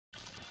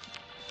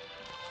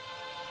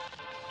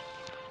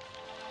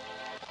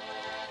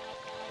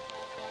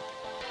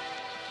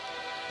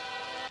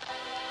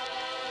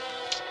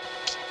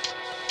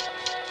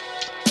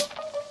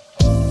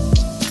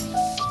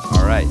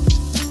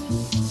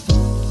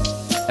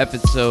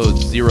Episode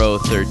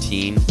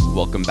 013.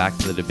 Welcome back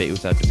to the Debate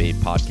Without Debate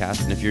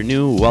podcast. And if you're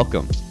new,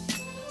 welcome.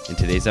 In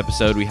today's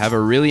episode, we have a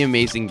really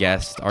amazing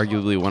guest,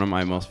 arguably one of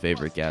my most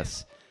favorite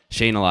guests,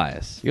 Shane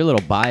Elias. You're a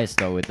little biased,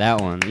 though, with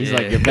that one. He's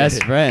like your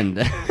best friend.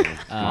 My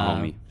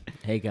homie.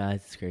 Hey,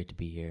 guys. It's great to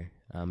be here.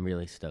 I'm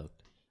really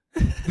stoked.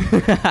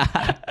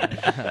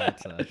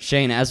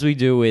 Shane, as we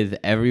do with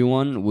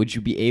everyone, would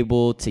you be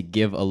able to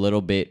give a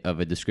little bit of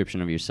a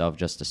description of yourself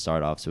just to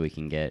start off so we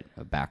can get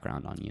a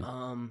background on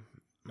you?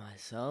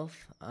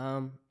 Myself,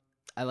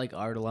 I like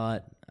art a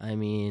lot. I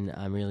mean,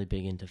 I'm really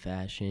big into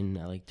fashion.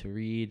 I like to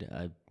read.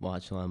 I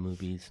watch a lot of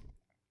movies.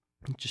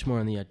 Just more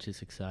on the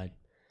artistic side.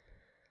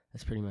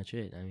 That's pretty much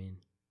it. I mean,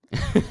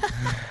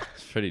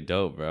 It's pretty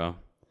dope, bro.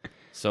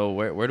 So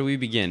where do we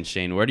begin,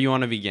 Shane? Where do you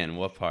want to begin?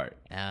 What part?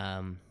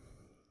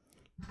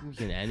 we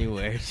can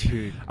anywhere,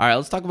 dude. All right,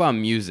 let's talk about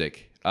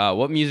music.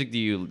 What music do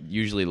you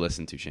usually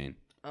listen to, Shane?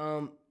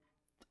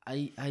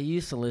 I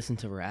used to listen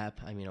to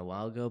rap. I mean, a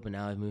while ago, but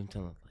now I've moved to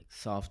like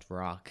soft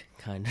rock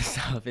kind of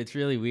stuff. It's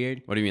really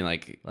weird. What do you mean,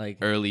 like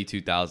early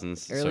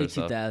 2000s? Early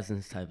sort of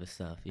 2000s type of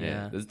stuff.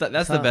 Yeah,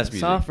 that's the best music.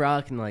 Soft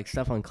rock and like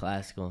stuff on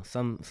classical,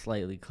 some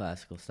slightly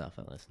classical stuff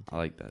I listen to. I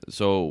like that.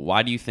 So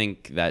why do you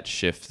think that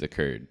shift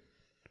occurred?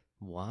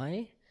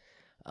 Why?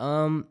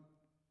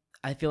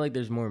 I feel like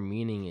there's more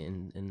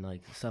meaning in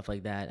like stuff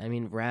like that. I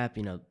mean, rap,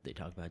 you know, they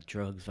talk about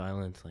drugs,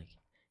 violence, like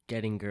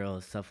getting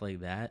girls, stuff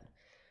like that.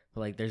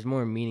 But like, there's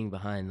more meaning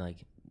behind like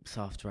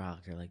soft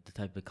rock or like the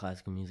type of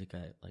classical music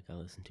I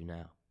listen to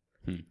now.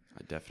 I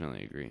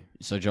definitely agree.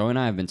 So Joe and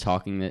I have been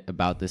talking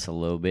about this a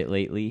little bit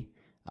lately.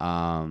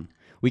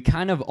 We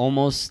kind of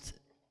almost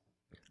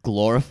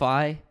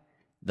glorify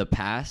the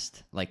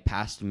past, like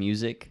past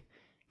music,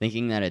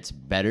 thinking that it's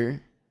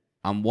better.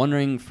 I'm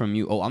wondering from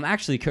you. I'm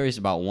actually curious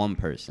about one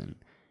person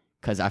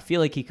because I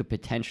feel like he could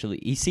potentially.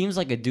 He seems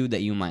like a dude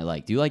that you might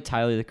like. Do you like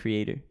Tyler the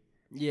Creator?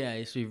 Yeah, I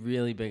used to be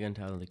really big on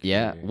Tyler the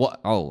Yeah. Creator. What?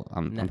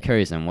 I'm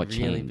curious on what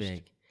really changed.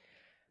 Big.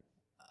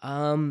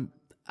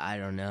 I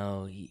don't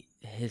know.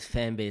 His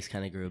fan base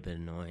kind of grew a bit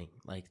annoying.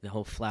 Like the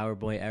whole Flower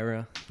Boy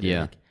era.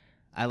 Yeah. Like,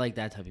 I like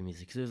that type of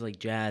music because it was like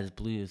jazz,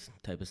 blues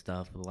type of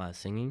stuff with a lot of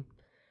singing.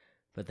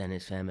 But then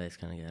his fan base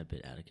kind of got a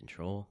bit out of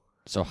control.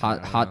 So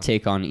hot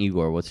take on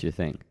Igor. What's your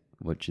thing?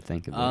 What you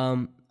think of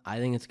it? I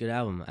think it's a good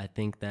album. I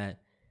think that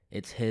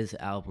it's his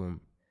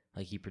album.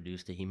 Like he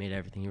produced it. He made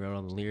everything. He wrote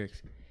all the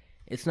lyrics.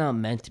 It's not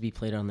meant to be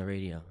played on the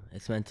radio.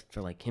 It's meant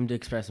for like him to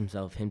express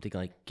himself, him to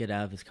like get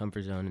out of his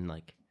comfort zone and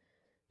like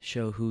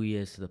show who he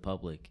is to the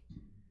public.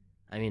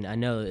 I mean, I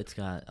know it's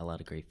got a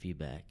lot of great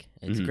feedback.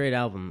 It's a great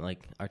album.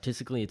 Like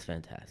artistically, it's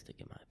fantastic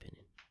in my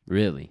opinion.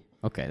 Really?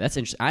 Okay, that's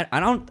interesting. I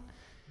don't.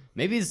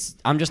 Maybe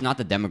I'm just not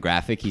the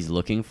demographic he's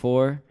looking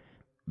for,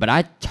 but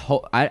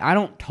I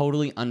don't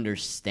totally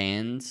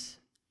understand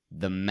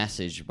the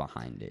message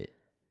behind it.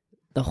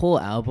 The whole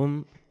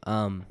album,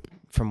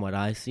 from what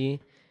I see,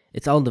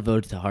 it's all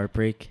devoted to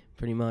heartbreak,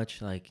 pretty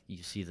much. Like,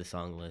 you see the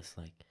song list,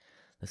 like,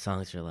 the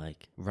songs are,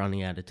 like,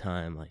 running out of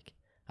time, like,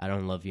 I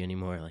don't love you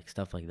anymore, like,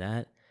 stuff like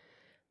that.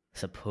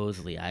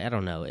 Supposedly, I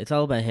don't know. It's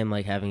all about him,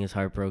 like, having his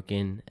heart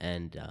broken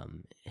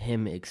and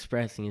him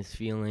expressing his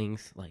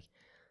feelings. Like,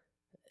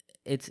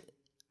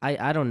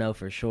 I don't know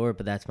for sure,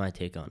 but that's my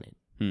take on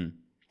it.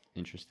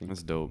 Interesting.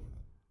 That's dope.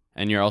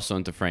 And you're also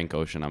into Frank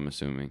Ocean, I'm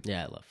assuming.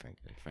 Yeah, I love Frank.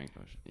 Frank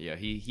Ocean. Yeah,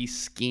 he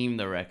schemed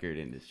the record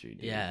industry,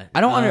 dude. Yeah. I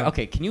don't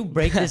Okay, can you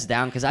break this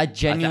down? Because I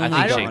genuinely don't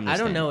understand. I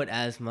don't know it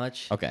as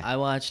much. Okay. I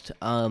watched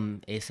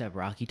A$AP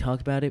Rocky talk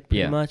about it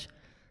pretty much.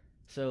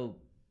 So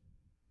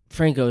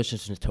Frank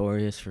Ocean's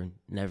notorious for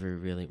never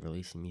really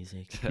releasing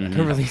music. He could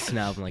release an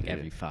album like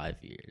every 5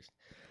 years.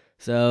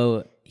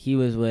 So he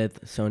was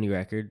with Sony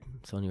record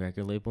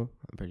label,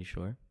 I'm pretty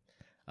sure.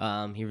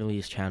 He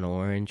released Channel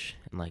Orange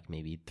and like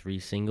maybe 3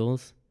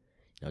 singles.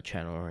 You know,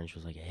 Channel Orange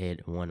was like a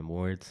hit, won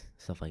awards,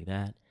 stuff like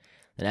that.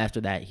 Then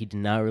after that, he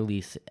did not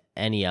release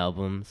any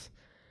albums.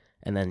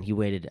 And then he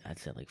waited, I'd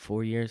say like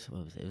 4 years.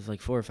 What was it? It was like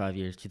 4 or 5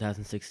 years.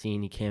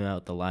 2016, he came out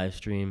with the live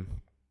stream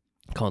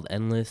called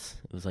Endless.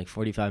 It was like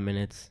 45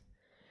 minutes.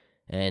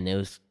 And it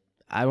was,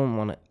 I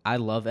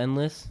love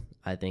Endless.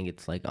 I think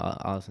it's like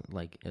awesome.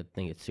 Like, I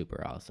think it's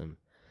super awesome.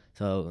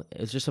 So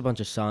it was just a bunch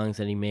of songs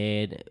that he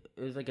made.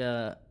 It was like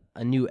a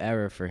new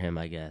era for him,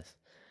 I guess.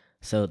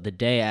 So the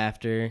day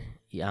after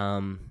he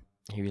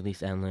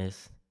released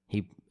Endless,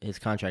 his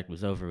contract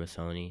was over with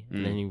Sony,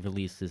 and then he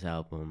released his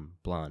album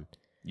Blonde.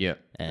 Yeah.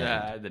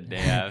 And the day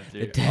after.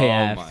 the day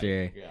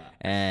after,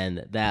 and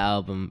that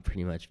album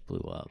pretty much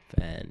blew up,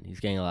 and he's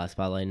getting a lot of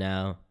spotlight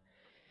now.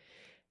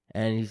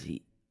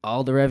 And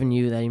all the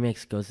revenue that he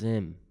makes goes to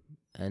him.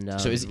 And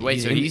So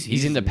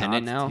he's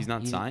independent now? He's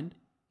not signed?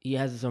 he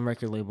has his own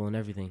record label and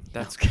everything.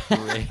 That's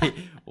great.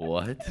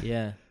 What?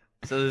 Yeah.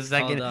 So the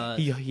second Called,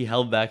 he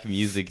held back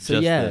music. So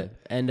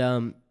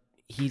and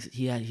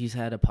he's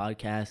had a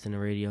podcast and a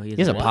radio. He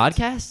has a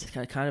podcast?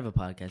 It's kind of a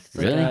podcast. It's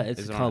Really? Like,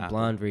 it's Is it called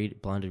on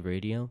Blonded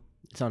Radio.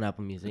 It's on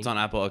Apple Music. It's on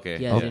Apple. Okay.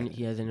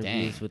 He has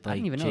interviews with I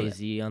didn't even know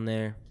Jay-Z on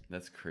there.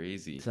 That's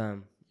crazy.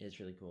 It's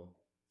really cool.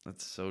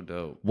 That's so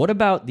dope. What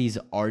about these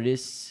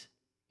artists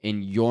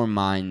in your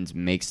mind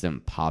makes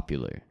them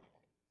popular?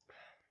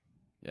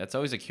 Yeah, it's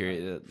always a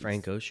curious.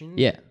 Frank Ocean?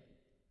 Yeah.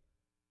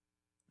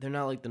 They're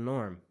not like the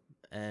norm,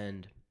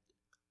 and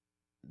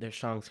their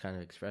songs kind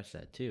of express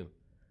that too.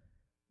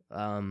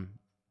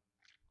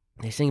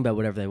 They sing about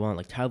whatever they want.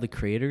 Like Tyler, the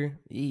Creator,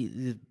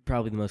 he's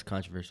probably the most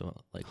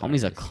controversial. Like,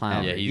 Homie's a artist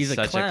clown. ever. Yeah, he's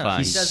such a clown.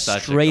 He's does such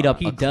a straight clown. up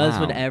He a does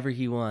clown. whatever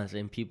he wants,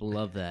 and people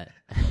love that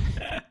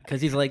because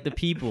he's like the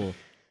people.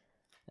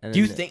 And Do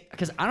you then- think?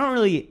 Because I don't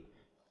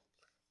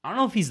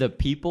know if he's the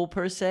people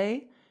per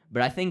se,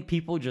 but I think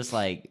people just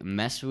like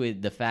mess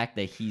with the fact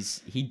that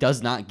he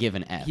does not give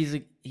an F. he's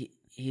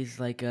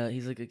like a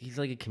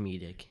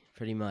comedic,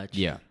 pretty much.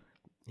 Yeah.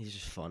 He's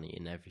just funny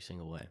in every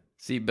single way.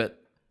 See, but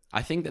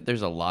I think that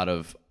there's a lot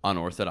of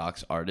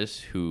unorthodox artists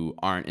who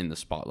aren't in the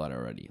spotlight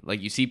already.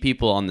 Like you see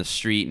people on the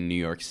street in New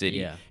York City.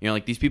 Yeah. You know,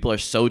 like these people are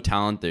so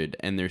talented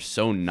and they're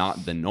so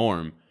not the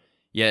norm.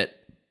 Yet,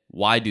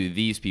 why do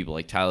these people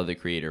like Tyler, the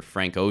Creator,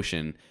 Frank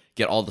Ocean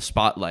get all the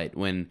spotlight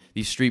when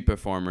these street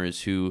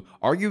performers who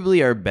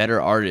arguably are better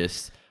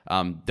artists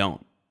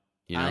don't?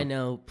 You know? I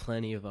know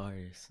plenty of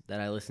artists that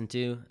I listen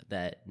to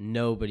that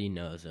nobody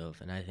knows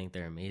of, and I think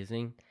they're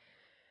amazing.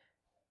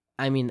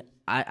 I mean,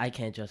 I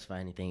can't justify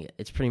anything.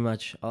 It's pretty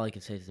much all I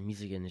can say is the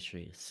music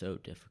industry is so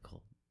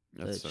difficult.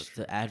 That's so Just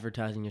true. the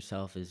advertising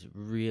yourself is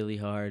really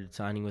hard.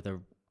 Signing with a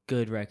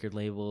good record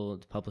label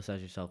to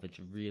publicize yourself, it's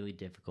really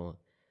difficult.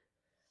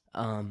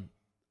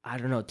 I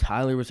don't know.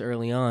 Tyler was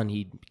early on.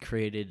 He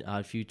created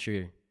Odd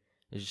Future.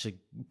 It was just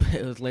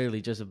it was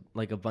literally just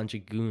like a bunch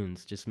of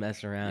goons just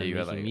messing around you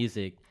had, making like,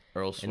 music,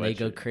 Earl and they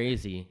go Sweatshirt.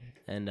 crazy,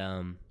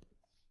 and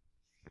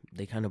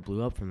they kind of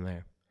blew up from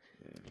there.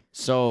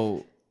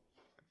 So,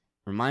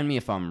 remind me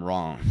if I'm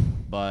wrong,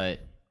 but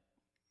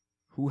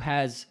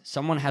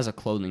someone has a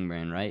clothing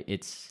brand, right?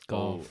 It's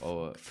Golf.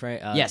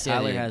 yes,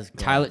 Tyler yeah, yeah. has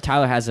Golf.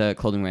 Tyler has a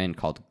clothing brand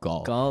called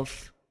Golf.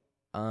 Golf.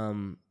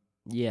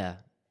 Yeah.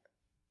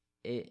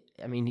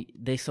 I mean,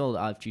 they sold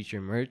Odd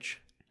Future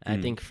merch. I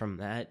think from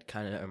that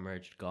kind of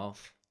emerged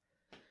Golf.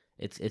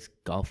 It's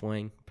Golf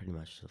Wang, pretty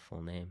much the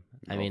full name.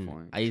 I Golf mean,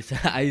 Wang. I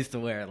used to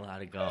wear a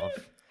lot of Golf.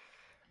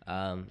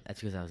 That's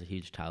because I was a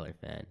huge Tyler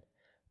fan.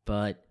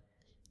 But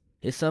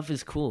his stuff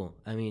is cool.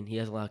 I mean, he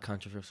has a lot of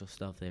controversial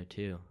stuff there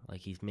too.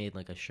 Like he's made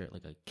like a shirt,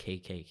 like a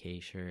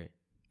KKK shirt.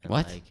 And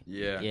What? Like,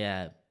 Yeah.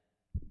 yeah.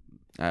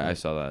 I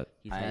saw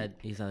that.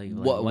 He's like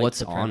What- white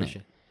what's on it?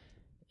 supremacy.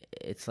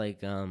 It's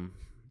like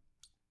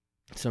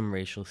some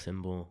racial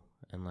symbol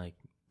and like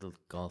the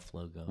Golf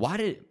logo. Why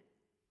did?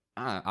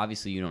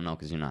 Obviously, you don't know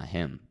because you're not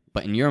him.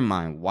 But in your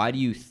mind, why do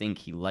you think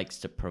he likes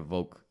to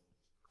provoke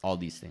all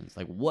these things?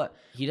 Like what?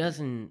 He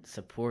doesn't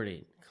support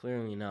it.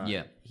 Clearly not.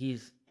 Yeah.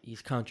 He's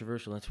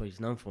controversial. That's what he's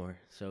known for.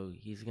 So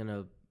he's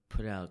gonna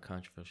put out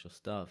controversial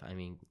stuff. I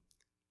mean,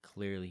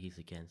 clearly he's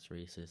against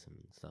racism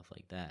and stuff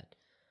like that.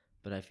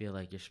 But I feel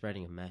like you're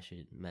spreading a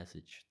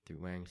message through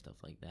wearing stuff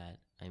like that.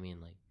 I mean,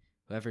 like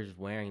whoever's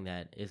wearing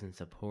that isn't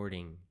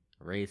supporting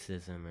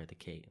racism or the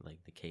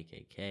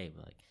KKK,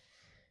 but like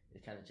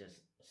it's kind of just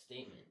a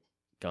statement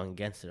going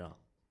against it all.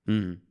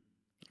 Mm.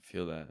 I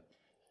feel that.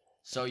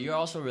 So you're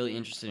also really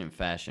interested in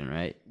fashion,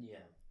 right? Yeah.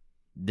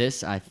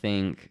 This, I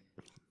think,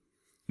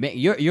 man,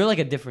 you're like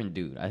a different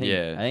dude. I think.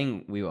 Yeah. I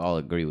think we all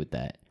agree with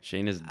that.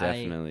 Shane is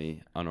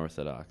definitely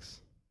unorthodox.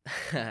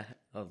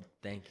 Oh,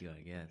 thank you.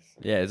 I guess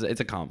Yeah, it's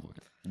a compliment.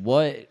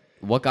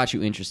 What got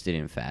you interested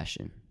in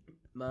fashion?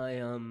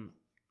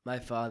 my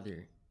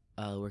father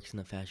works in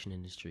the fashion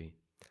industry,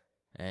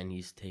 and he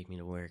used to take me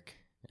to work,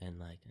 and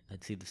like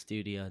I'd see the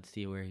studio, I'd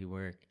see where he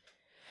worked,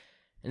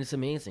 and it's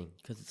amazing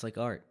because it's like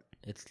art.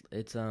 It's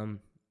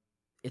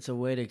a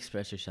way to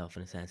express yourself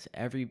in a sense.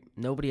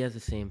 Nobody has the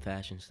same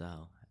fashion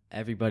style.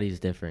 Everybody's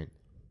different.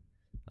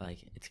 Like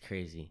it's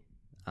crazy,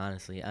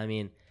 honestly. I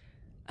mean,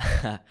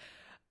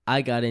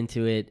 I got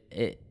into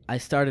it. I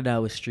started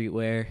out with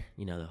streetwear,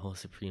 the whole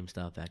Supreme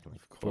stuff back in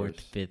like course.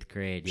 4th, 5th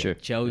grade. Yeah, Sure.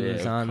 Joey Yeah,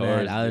 was of on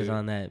course, that. I was dude.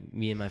 on that.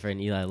 Me and my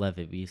friend Eli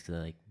Levitt, we used to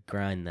like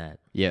grind that.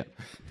 Yeah.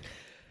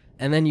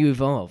 And then you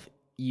evolve.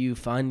 You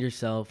find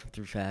yourself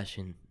through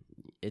fashion.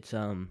 It's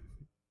kind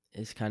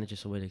of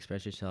just a way to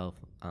express yourself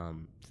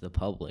to the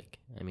public.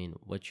 I mean,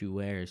 what you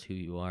wear is who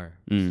you are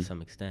to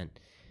some extent.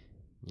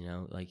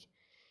 Like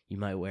you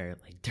might wear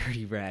like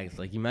dirty rags.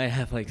 Like you might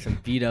have like some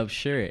beat up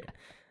shirt.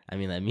 I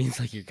mean, that means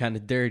like you're kind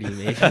of dirty,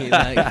 maybe.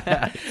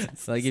 Like,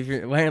 it's like if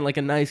you're wearing like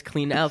a nice,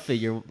 clean outfit,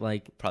 you're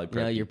like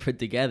Probably you're put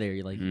together.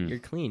 You're like you're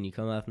clean. You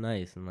come off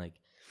nice, and like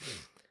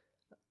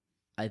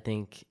I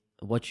think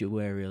what you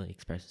wear really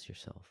expresses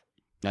yourself.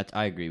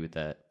 I agree with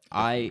that.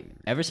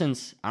 Ever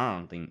since I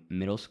don't think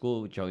middle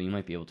school, Joe, you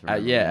might be able to.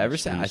 Remember Yeah, when ever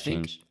things since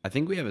changed. I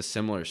think we have a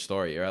similar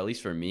story, or at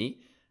least for me,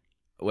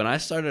 when I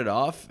started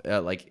off,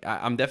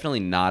 I'm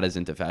definitely not as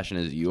into fashion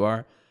as you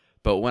are,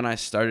 but when I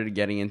started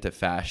getting into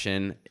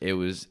fashion, it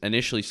was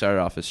initially started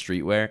off as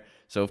streetwear.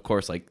 So of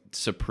course, like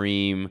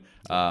Supreme,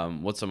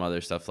 what's some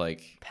other stuff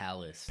like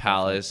Palace.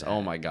 Palace.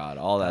 Oh my God,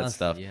 all that Palace,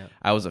 stuff. yeah.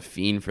 I was a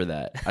fiend for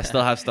that. I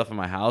still have stuff in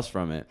my house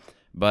from it,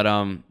 but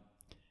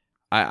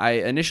I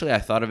initially I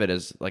thought of it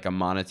as like a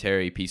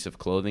monetary piece of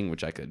clothing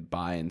which I could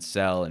buy and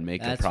sell and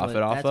make a profit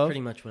off of. That's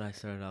pretty much what I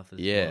started off as.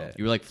 Yeah. Well.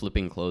 You were like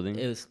flipping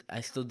clothing?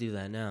 I still do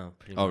that now.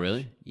 Pretty Oh, much.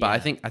 really? But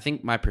Yeah. I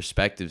think my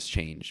perspectives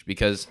changed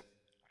because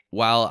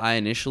while I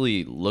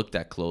initially looked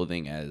at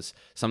clothing as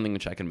something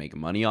which I can make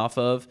money off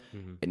of,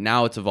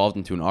 now it's evolved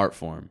into an art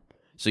form.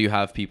 So you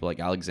have people like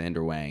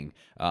Alexander Wang,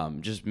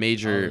 just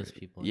major, All those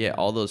people, yeah, yeah.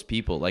 all those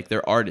people, like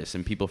they're artists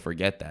and people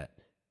forget that,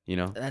 you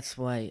know? That's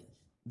why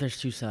there's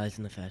two sides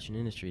in the fashion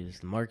industry. There's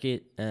the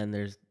market and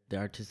there's the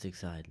artistic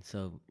side.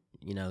 So,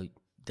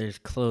 there's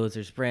clothes,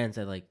 there's brands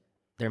that like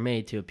they're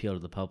made to appeal to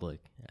the public.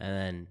 And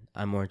then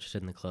I'm more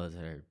interested in the clothes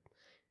that are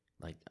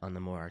like on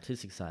the more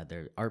artistic side.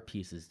 They're art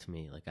pieces to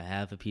me. Like I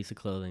have a piece of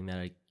clothing that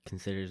I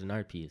consider as an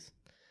art piece.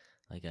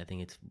 Like I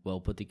think it's well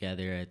put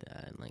together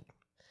and like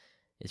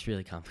it's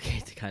really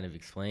complicated to kind of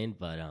explain,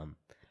 but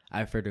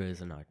I refer to it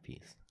as an art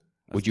piece.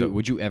 Would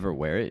you ever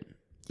wear it?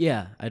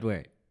 Yeah, I'd wear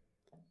it.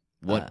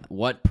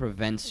 What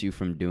prevents you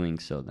from doing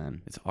so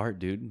then? It's art,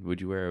 dude.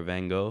 Would you wear a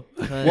Van Gogh?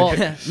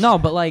 Well, no,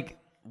 but like,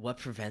 what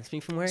prevents me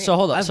from wearing it? So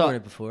hold on, I've so- worn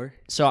it before.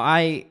 so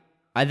I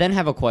then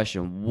have a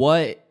question.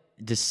 What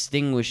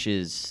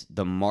distinguishes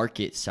the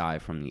market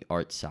side from the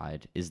art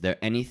side? Is there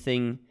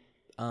anything?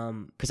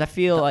 Because I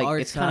feel The like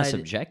art it's kind of side-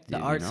 subjective. The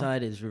art you know?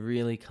 side is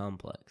really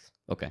complex.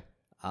 Okay.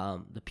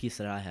 The piece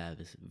that I have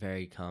is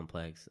very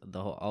complex.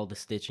 All the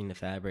stitching, the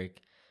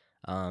fabric,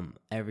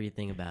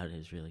 everything about it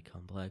is really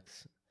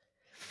complex.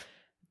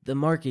 The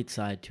market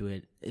side to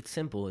it, it's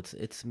simple.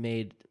 It's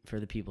made for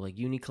the people like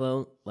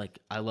Uniqlo. Like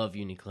I love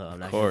Uniqlo. I'm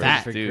not course, gonna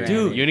take it for dude.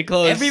 granted.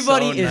 Uniqlo is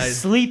Everybody so is nice.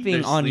 sleeping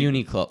They're on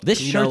sleeping. Uniqlo. This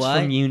You know shirt's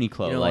why? from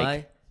Uniqlo. You know like,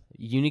 why?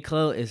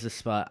 Uniqlo is the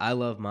spot. I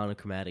love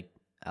monochromatic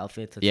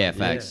outfits. It's Yeah, like,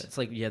 facts. It's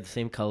like you have the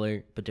same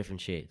color but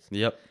different shades.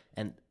 Yep.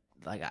 And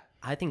like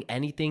I think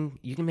anything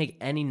you can make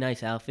any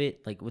nice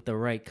outfit like with the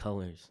right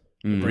colors,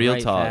 with the Real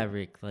right talk.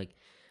 fabric, like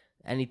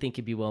anything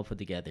could be well put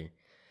together.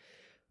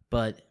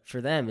 But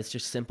for them, it's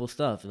just simple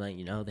stuff. Like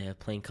they have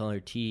plain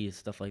colored tees,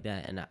 stuff like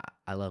that, and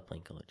I love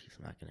plain colored tees.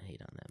 I'm not gonna hate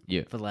on them.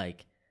 Yeah. But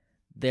like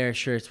their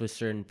shirts with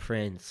certain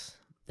prints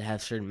that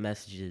have certain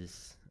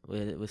messages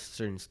with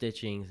certain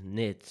stitchings,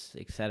 knits,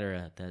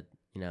 etc. That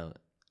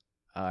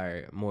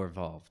are more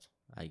evolved.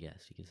 I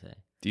guess you could say.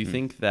 Do you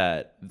think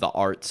that the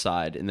art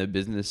side and the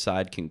business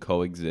side can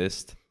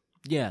coexist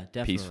Yeah,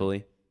 definitely.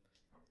 peacefully?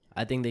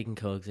 I think they can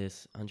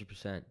coexist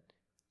 100%.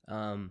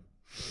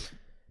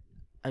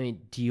 I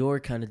mean,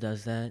 Dior kind of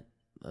does that.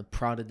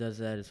 Prada does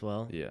that as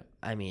well. Yeah.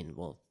 I mean,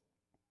 well,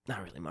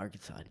 not really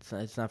market side.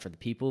 It's not for the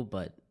people,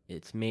 but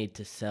it's made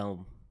to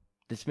sell.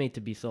 It's made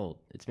to be sold.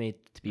 It's made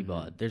to be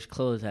bought. There's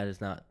clothes that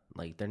is not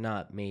like they're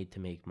not made to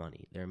make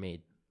money. They're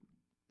made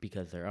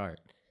because they're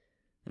art,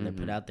 and they're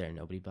put out there and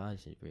nobody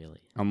buys it really.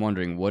 I'm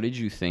wondering, what did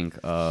you think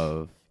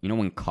of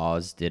when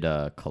KAWS did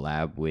a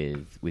collab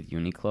with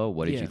Uniqlo?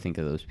 What did you Yeah. think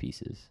of those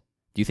pieces?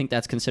 Do you think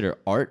that's considered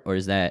art, or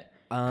is that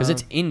because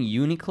it's in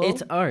Uniqlo?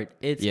 It's art.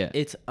 Yeah.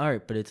 It's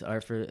art, but it's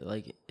art for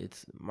like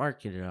it's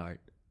marketed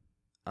art.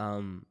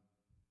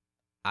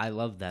 I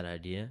love that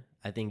idea.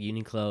 I think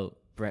Uniqlo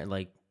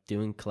like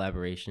doing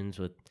collaborations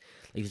with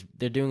like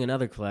they're doing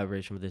another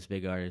collaboration with this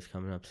big artist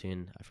coming up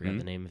soon. I forgot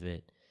the name of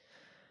it.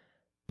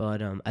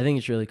 But I think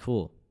it's really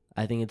cool.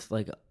 I think it's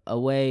like a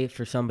way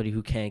for somebody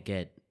who can't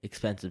get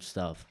expensive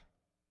stuff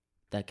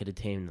that could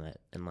attain that,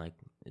 and like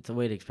it's a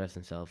way to express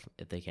themselves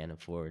if they can't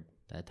afford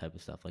that type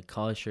of stuff. Like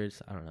college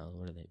shirts, I don't know,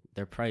 what are they?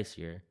 They're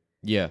pricier.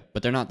 Yeah,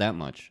 but they're not that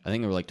much. I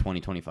think they were like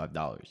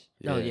 $25.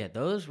 Oh yeah,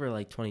 those were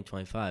like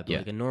 20-25, but Yeah.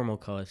 like a normal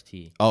college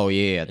tee. Oh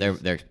yeah,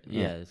 they're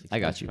Yeah, it's I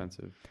got you.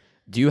 Expensive.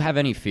 Do you have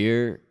any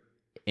fear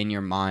in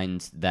your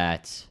mind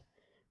that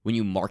when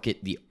you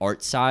market the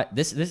art side,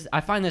 this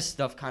I find this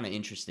stuff kind of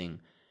interesting,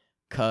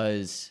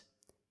 because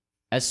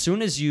as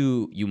soon as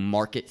you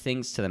market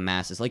things to the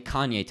masses, like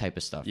Kanye type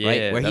of stuff, Yeah,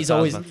 right? Where that's he's what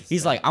I was always about to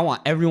he's say. like, I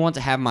want everyone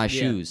to have my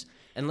shoes.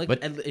 And like,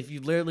 But- and if you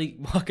literally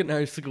walk in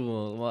our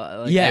school,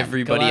 like, Yeah,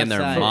 everybody go and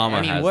their outside, mama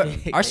I mean, has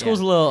we're- our school's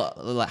a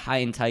little high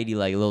and tidy,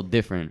 like a little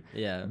different.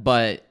 Yeah.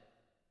 But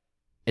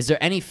is there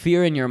any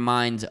fear in your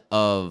mind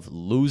of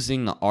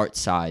losing the art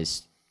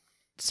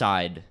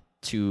side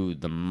to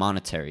the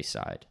monetary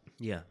side?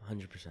 Yeah,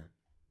 100%.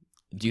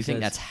 Do you think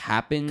Because that's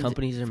happened?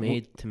 Companies are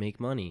made to make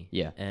money.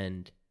 Yeah.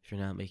 And if you're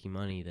not making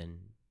money, then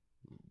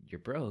you're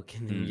broke,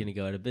 and then you're gonna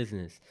go out of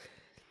business.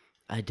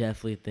 I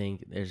definitely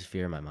think there's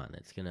fear in my mind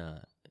that's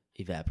gonna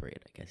evaporate,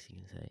 I guess you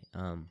can say.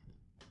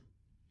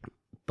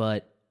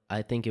 But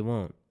I think it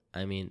won't.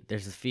 I mean,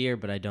 there's a fear,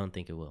 but I don't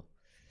think it will.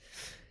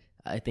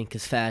 I think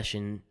because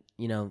fashion,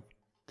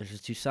 there's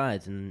just two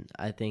sides, and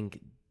I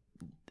think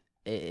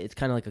it's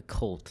kind of like a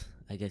cult,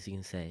 I guess you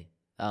can say.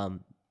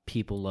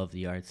 People love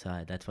the art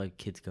side. That's why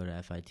kids go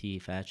to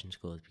FIT, fashion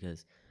schools,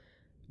 because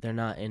they're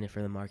not in it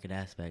for the market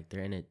aspect.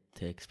 They're in it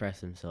to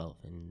express themselves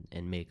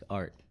and make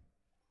art.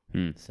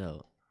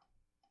 So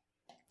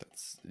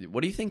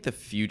What do you think the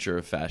future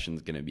of fashion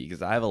is going to be?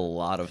 Because I have a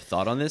lot of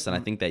thought on this, and I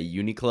think that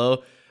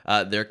Uniqlo,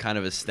 their kind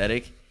of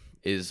aesthetic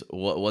is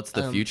what's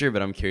the future,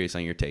 but I'm curious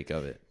on your take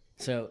of it.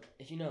 So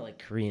if you know like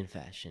Korean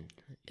fashion,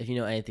 if you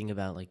know anything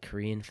about like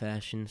Korean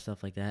fashion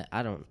stuff like that,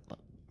 I'm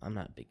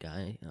not a big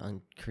guy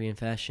on Korean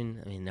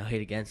fashion. I mean, no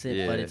hate against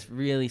it, but it's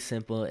really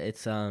simple.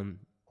 It's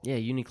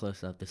Uniqlo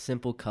stuff. The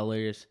simple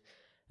colors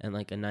and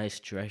like a nice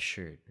dress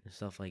shirt and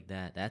stuff like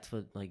that. That's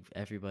what like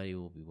everybody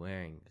will be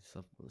wearing.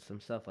 Some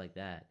stuff like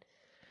that.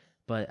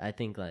 But I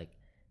think like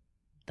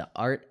the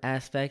art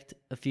aspect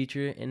of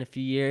future in a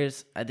few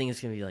years, I think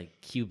it's gonna be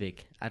like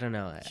cubic. I don't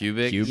know.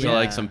 Cubic? Yeah. So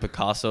like some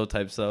Picasso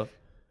type stuff?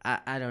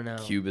 I don't know.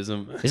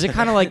 Cubism. Is it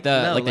kind of like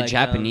the No, like the like,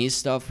 Japanese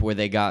stuff where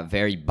they got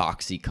very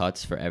boxy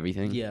cuts for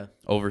everything? Yeah.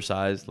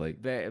 Oversized,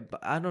 like. But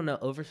I don't know.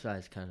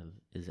 Oversized kind of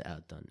is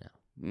outdone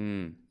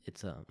now.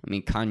 It's I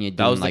mean, Kanye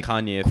That was doing like the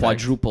Kanye effect.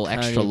 quadruple Kanye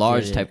extra did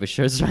large it. type of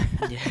shirts. yeah,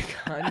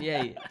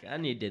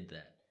 Kanye did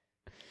that.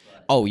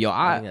 Oh, yo,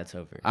 I think that's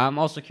over. I'm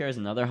also curious.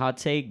 Another hot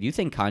take. Do you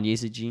think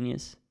Kanye's a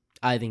genius?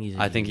 I think he's.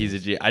 I think he's a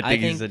G. I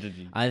think he's such a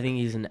G. I think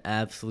he's an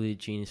absolute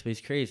genius, but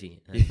he's crazy.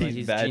 That's why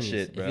he's a Bad genius.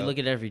 shit, bro. If you look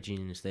at every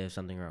genius, they have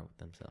something wrong with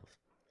themselves.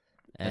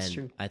 And That's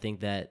true. I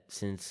think that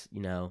since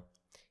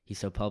he's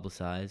so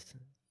publicized,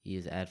 he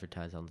is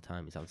advertised all the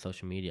time. He's on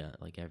social media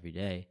like every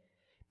day.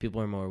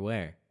 People are more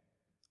aware.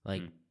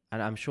 Like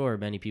I'm sure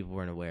many people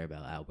weren't aware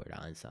about Albert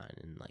Einstein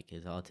and like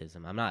his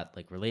autism. I'm not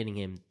like relating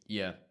him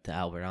to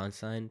Albert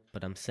Einstein,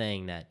 but I'm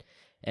saying that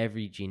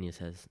every genius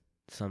has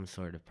some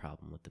sort of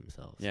problem with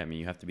themselves. Yeah, I mean,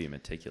 you have to be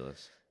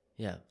meticulous.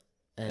 Yeah.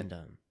 And,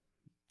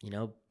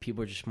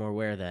 people are just more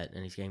aware of that,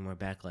 and he's getting more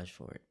backlash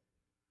for it.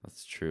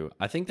 That's true.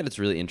 I think that it's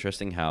really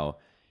interesting how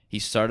he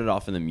started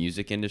off in the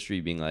music industry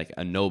being like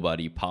a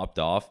nobody, popped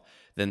off,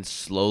 then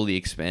slowly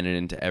expanded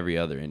into every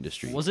other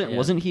industry.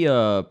 Wasn't he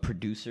a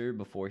producer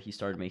before he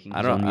started making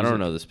his own music? I don't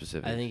know the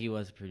specifics. I think he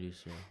was a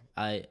producer.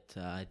 I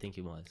think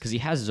he was. Because he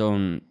has his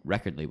own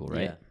record label,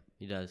 right? Yeah,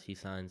 he does. He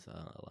signs a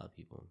lot of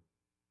people.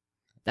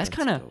 That's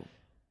kind of dope.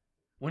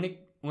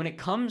 when it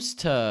comes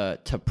to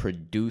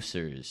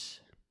producers,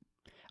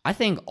 I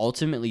think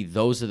ultimately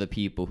those are the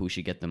people who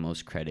should get the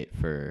most credit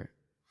for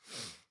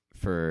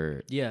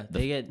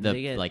they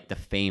get like the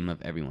fame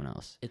of everyone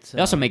else. It's They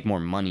also make more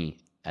money,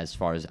 as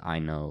far as I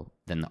know,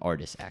 than the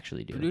artists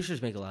actually do.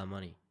 producers make a lot of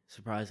money.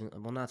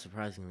 Not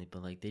surprisingly,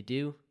 but like they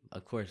do.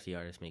 Of course, the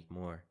artists make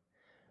more,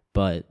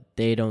 but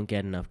they don't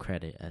get enough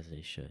credit as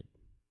they should,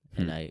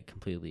 and I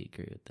completely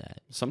agree with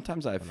that.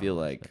 Sometimes I on feel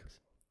all like aspects.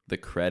 the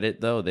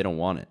credit, though, they don't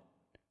want it.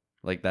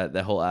 Like that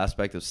whole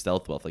aspect of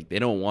stealth wealth. Like they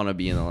don't want to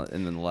be in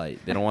the light.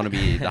 They don't want to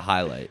be the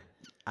highlight.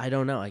 I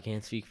don't know. I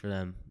can't speak for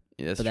them,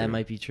 Yeah, that's but true. that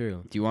might be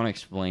true. Do you want to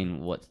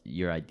explain what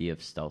your idea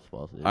of stealth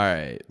wealth is? All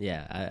right.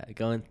 Yeah,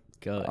 go in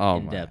depth.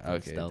 on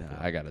Okay, stealth.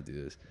 I gotta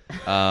do this.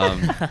 All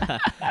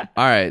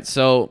right.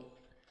 So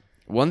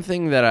one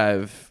thing that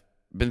I've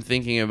been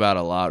thinking about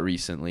a lot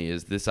recently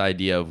is this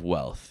idea of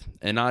wealth,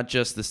 and not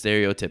just the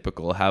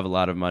stereotypical have a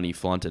lot of money,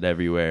 flaunt it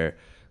everywhere,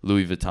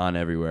 Louis Vuitton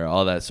everywhere,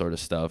 all that sort of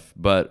stuff,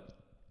 but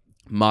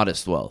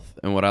modest wealth,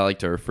 and what I like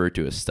to refer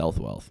to as stealth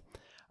wealth.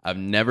 I've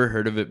never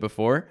heard of it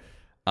before.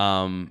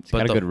 It's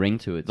got a good ring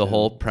to it. The too.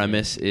 whole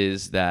premise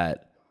is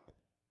that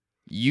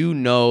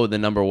the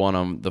number one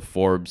on the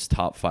Forbes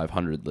top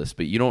 500 list,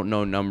 but you don't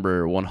know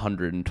number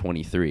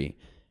 123.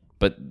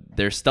 But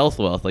they're stealth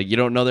wealth. Like you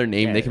don't know their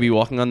name. Yeah, they could be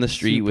walking on the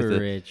street super with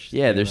rich.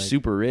 Yeah, they're Like-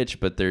 super rich,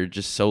 but they're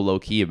just so low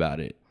key about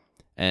it.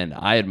 And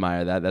I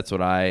admire that. That's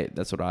what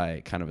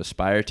I kind of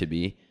aspire to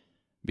be,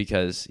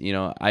 because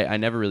I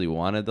never really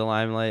wanted the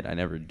limelight. I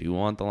never do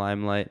want the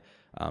limelight.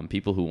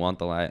 People who want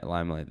the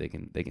limelight, they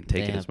can take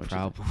They it have as much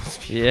problems. as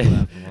People yeah.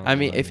 have I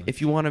mean, limelight. if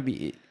you want to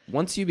be,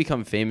 once you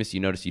become famous, you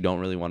notice you don't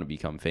really want to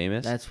become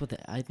famous. That's what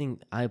I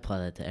think. I apply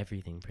that to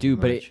everything. Pretty Dude,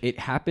 but much. it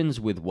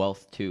happens with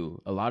wealth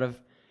too. A lot of,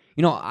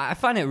 I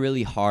find it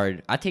really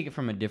hard. I take it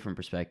from a different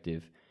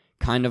perspective.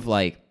 Kind of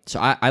like, so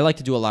I like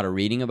to do a lot of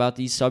reading about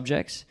these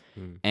subjects.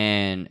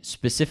 And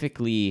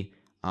specifically,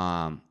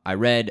 I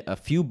read a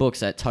few books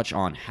that touch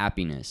on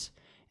happiness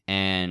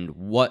and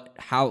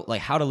how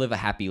to live a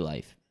happy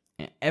life.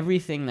 And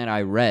everything that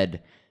I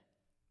read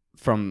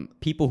from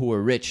people who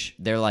are rich,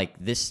 they're like,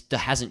 this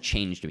hasn't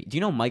changed me. Do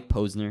you know Mike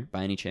Posner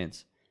by any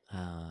chance?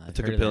 I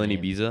took a pill in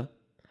Ibiza.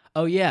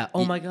 Oh yeah.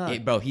 Oh my god. Hey,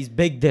 bro, he's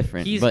big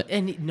different.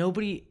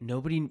 Nobody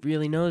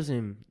really knows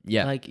him.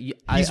 Yeah. Like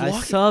I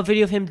saw a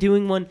video of him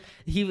doing one.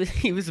 He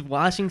was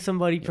watching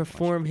somebody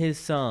perform his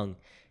song,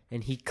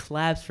 and he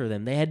claps for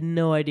them. They had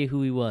no idea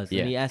who he was, Yeah.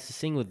 and he asked to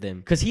sing with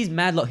them. Because he's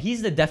mad low.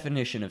 He's the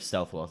definition of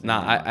stealth wealth.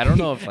 Nah, I don't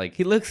know if like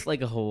He looks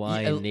like a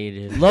Hawaiian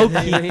native. low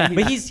key,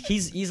 but he's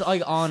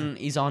like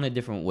he's on a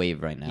different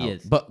wave right now. He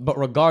is. But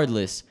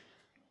regardless,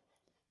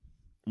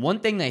 one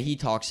thing that he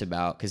talks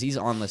about, because he's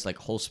on this like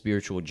whole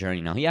spiritual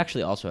journey now. He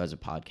actually also has a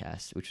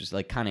podcast, which is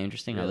like kind of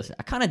interesting. Really?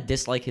 I kind of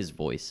dislike his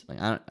voice. Like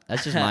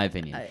that's just my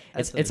opinion.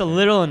 That's It's a okay.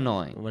 little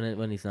annoying.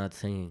 when he's not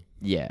singing.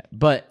 Yeah,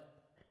 but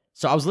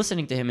so I was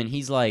listening to him, and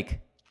he's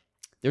like,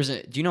 do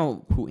you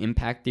know who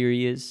impact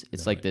theory is?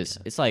 It's like this.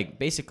 It's like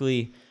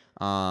basically,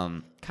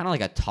 kind of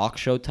like a talk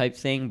show type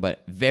thing,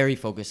 but very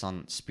focused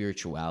on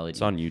spirituality.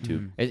 It's on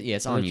YouTube.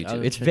 It's on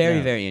YouTube. It's check it very,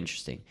 out. very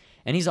interesting.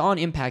 And he's on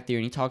Impact Theory,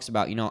 and he talks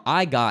about,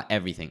 I got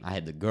everything. I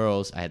had the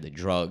girls, I had the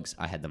drugs,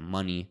 I had the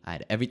money, I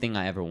had everything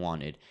I ever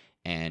wanted,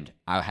 and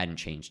I hadn't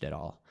changed at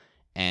all.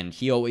 And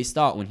he always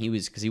thought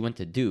because he went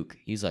to Duke,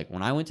 he's like,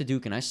 when I went to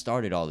Duke and I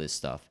started all this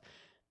stuff,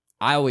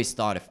 I always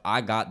thought if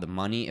I got the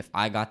money, if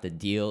I got the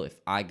deal, if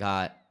I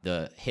got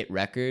the hit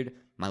record,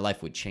 my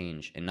life would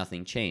change, and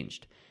nothing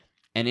changed.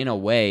 And in a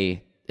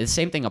way, the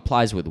same thing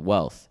applies with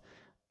wealth.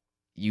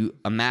 You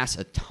amass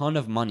a ton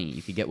of money,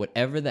 you can get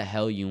whatever the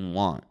hell you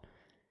want,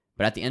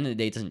 but at the end of the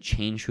day, it doesn't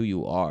change who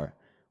you are,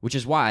 which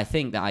is why I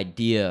think the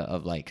idea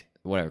of like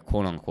whatever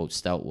quote unquote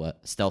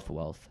stealth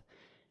wealth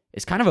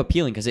is kind of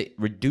appealing, because it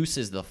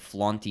reduces the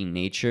flaunting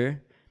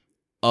nature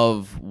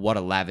of what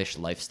a lavish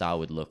lifestyle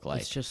would look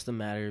like. It's just a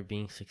matter of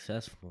being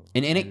successful.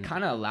 And it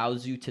kind of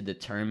allows you to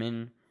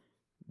determine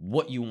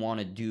what you want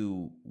to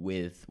do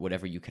with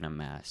whatever you can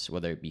amass,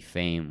 whether it be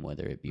fame,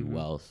 whether it be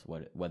wealth,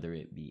 whether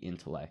it be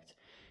intellect.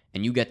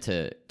 And you get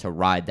to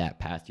ride that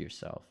path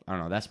yourself. I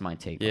don't know. That's my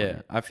take on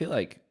it. I feel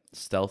like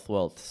stealth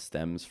wealth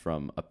stems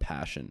from a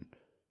passion.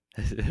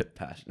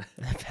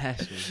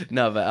 Passion.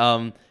 No, but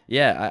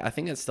I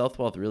think that stealth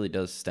wealth really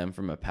does stem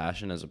from a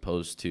passion as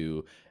opposed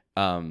to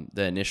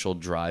the initial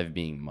drive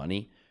being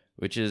money,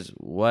 which is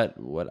what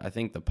I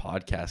think the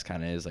podcast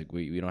kind of is. Like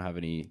we don't have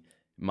any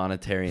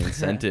monetary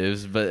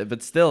incentives,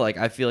 but still, like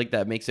I feel like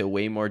that makes it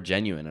way more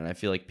genuine, and I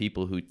feel like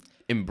people who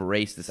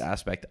embrace this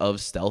aspect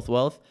of stealth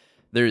wealth,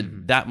 they're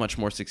that much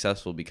more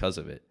successful because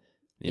of it.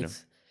 You know.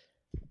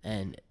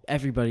 And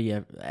everybody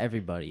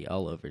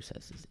all over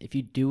says this. If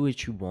you do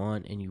what you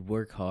want and you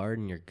work hard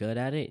and you're good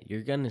at it,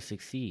 you're gonna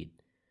succeed.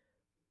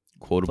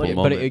 Quotable But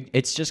moment.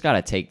 it's just got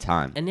to take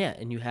time. And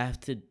and you have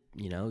to,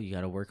 you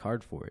got to work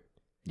hard for it.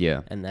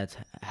 Yeah. And that's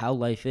how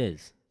life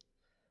is.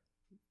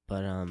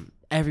 But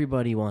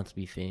everybody wants to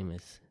be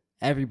famous.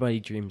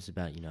 Everybody dreams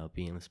about,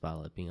 being in the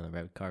spotlight, being on the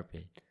red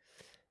carpet,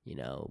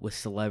 with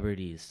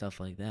celebrities, stuff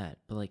like that.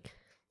 But like,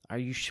 are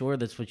you sure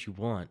that's what you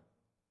want?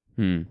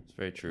 It's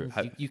very true.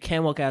 You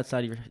can't walk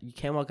outside of your house. You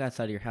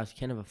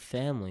can't have a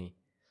family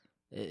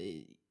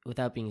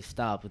without being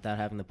stopped, without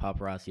having the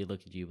paparazzi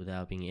look at you,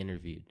 without being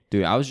interviewed.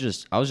 Dude, I was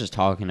just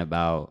talking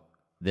about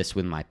this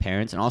with my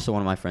parents, and also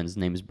one of my friends'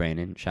 name is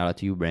Brandon. Shout out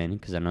to you, Brandon,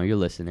 because I know you're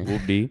listening.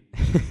 Whoop-dee.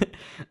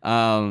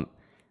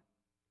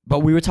 But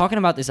we were talking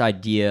about this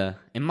idea.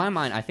 In my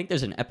mind, I think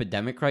there's an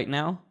epidemic right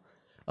now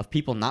of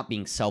people not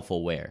being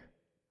self-aware,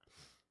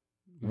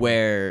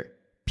 where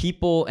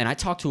people, and I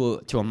talked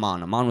to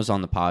Aman. Aman was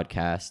on the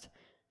podcast.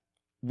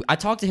 I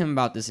talked to him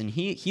about this, and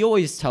he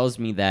always tells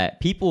me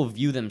that people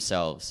view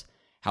themselves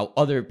how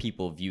other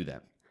people view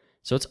them.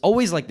 So it's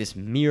always like this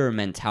mirror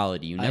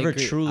mentality. You never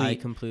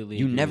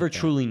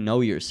truly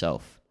know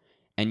yourself,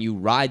 and you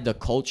ride the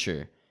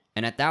culture.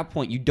 And at that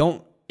point,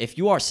 if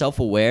you are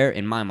self-aware,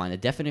 in my mind, the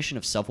definition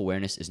of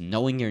self-awareness is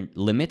knowing your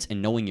limits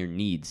and knowing your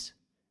needs.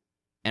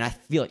 And I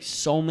feel like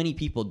so many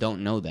people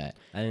don't know that.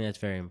 I think that's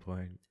very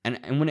important.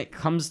 And when it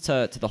comes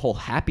to the whole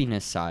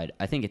happiness side,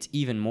 I think it's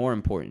even more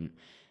important.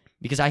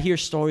 Because I hear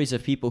stories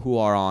of people who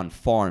are on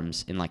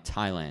farms in like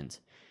Thailand,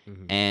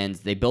 and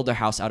they build their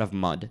house out of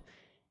mud,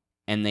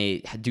 and they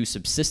do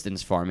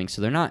subsistence farming,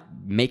 so they're not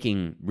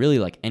making really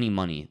like any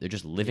money. They're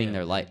just living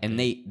their life, and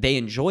they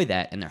enjoy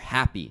that, and they're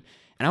happy.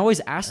 And I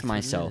always ask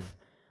myself,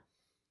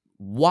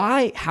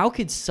 how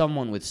could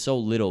someone with so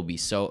little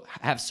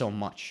have so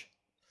much?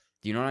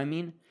 Do you know what I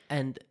mean?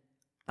 And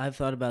I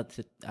thought about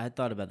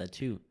that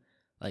too.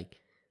 Like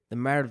the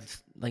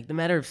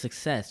matter of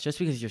success. Just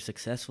because you're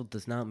successful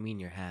does not mean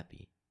you're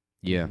happy.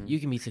 Yeah. You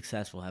can be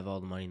successful, have all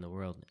the money in the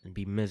world, and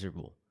be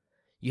miserable.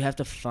 You have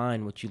to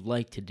find what you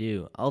like to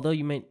do. Although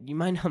you might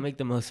not make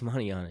the most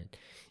money on it.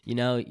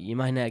 You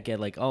might not get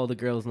like all the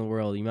girls in the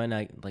world. You might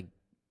not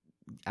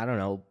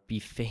be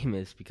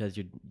famous because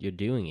you're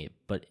doing it.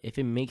 But if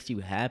it makes you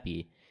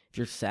happy, if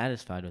you're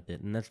satisfied with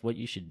it, then that's what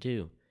you should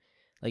do.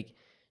 Like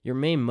your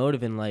main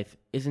motive in life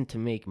isn't to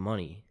make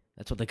money.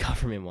 That's what the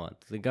government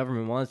wants. The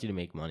government wants you to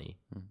make money,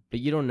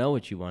 but you don't know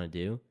what you want to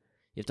do.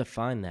 You have to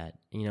find that.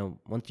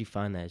 Once you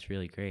find that, it's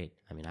really great.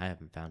 I mean, I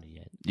haven't found it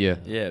yet. Yeah.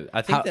 Yeah.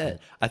 I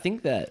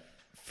think that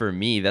for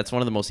me, that's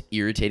one of the most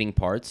irritating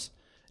parts,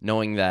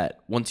 knowing that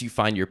once you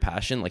find your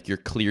passion, like you're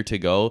clear to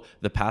go,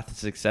 the path to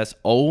success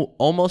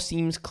almost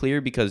seems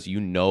clear because you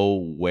know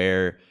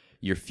where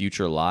your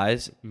future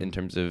lies in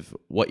terms of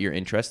what you're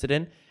interested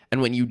in.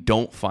 And when you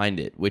don't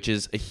find it, which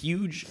is a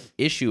huge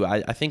issue,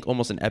 I think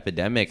almost an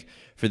epidemic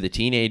for the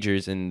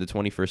teenagers in the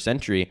 21st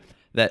century,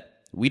 that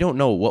we don't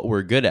know what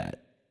we're good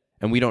at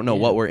and we don't know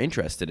what we're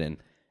interested in.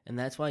 And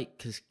that's why,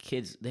 because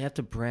kids, they have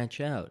to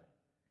branch out.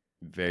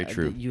 Very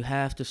true. You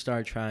have to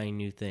start trying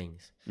new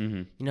things.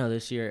 Mm-hmm.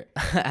 This year,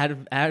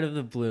 out of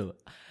the blue,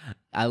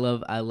 I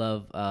love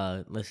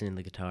listening to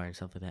the guitar and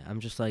stuff like that. I'm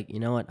just like, you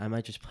know what? I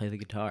might just play the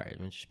guitar.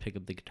 I might just pick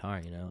up the guitar,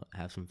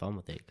 have some fun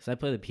with it. Because I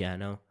play the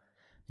piano.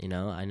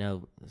 I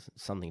know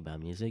something about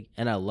music,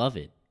 and I love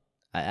it.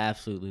 I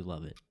absolutely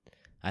love it.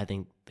 I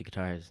think the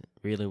guitar is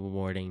really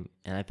rewarding,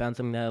 and I found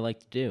something that I like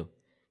to do.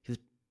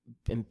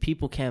 And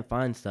people can't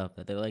find stuff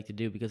that they like to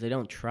do because they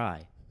don't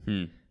try.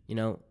 You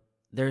know,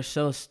 they're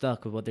so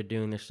stuck with what they're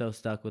doing. They're so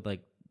stuck with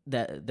like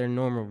that their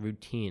normal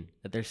routine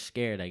that they're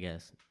scared, I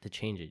guess, to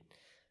change it.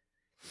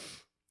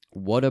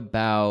 What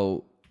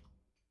about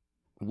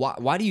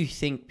why do you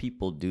think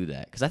people do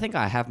that? Because I think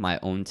I have my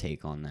own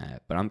take on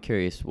that, but I'm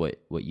curious what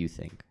you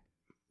think.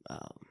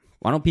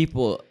 Why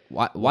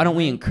don't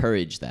we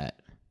encourage that?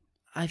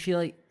 I feel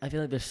like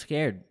they're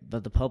scared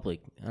of the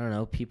public. I don't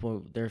know.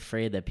 They're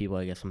afraid that people,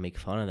 I guess, will make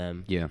fun of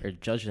them or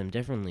judge them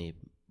differently.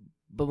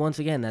 But once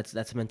again, that's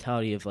a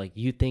mentality of like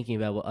you thinking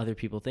about what other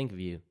people think of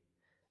you.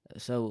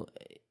 So,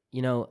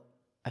 you know,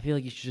 I feel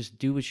like you should just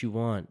do what you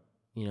want.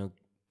 You know,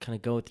 kind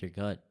of go with your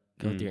gut,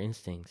 go with your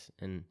instincts,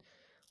 and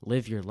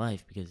live your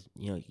life because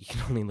you know you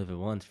can only live it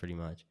once, pretty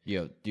much.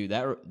 Yo, dude,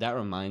 that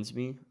reminds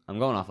me. I'm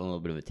going off on a little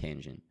bit of a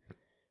tangent.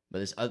 But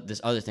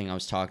this other thing I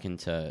was talking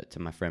to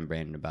my friend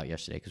Brandon about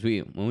yesterday, because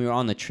when we were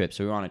on the trip,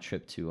 so we were on a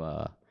trip to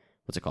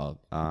what's it called,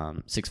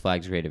 Six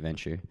Flags Great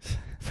Adventure,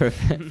 for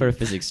a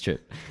physics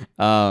trip,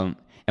 and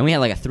we had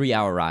like a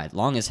 3-hour ride,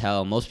 long as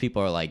hell. Most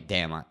people are like,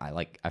 "Damn, I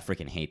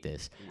freaking hate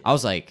this." I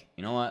was like,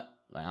 you know what?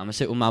 Like, I'm gonna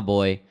sit with my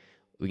boy.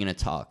 We're gonna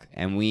talk,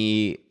 and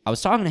I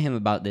was talking to him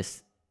about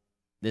this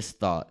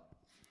thought.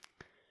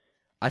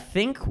 I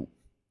think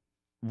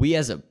we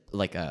as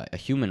a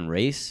human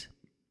race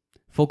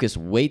focus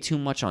way too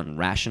much on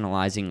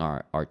rationalizing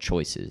our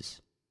choices,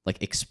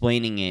 like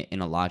explaining it in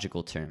a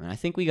logical term. And I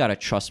think we got to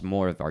trust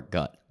more of our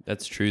gut.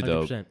 That's true,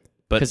 though. 100%.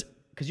 But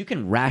because you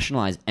can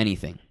rationalize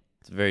anything.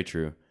 It's very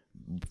true.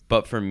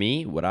 But for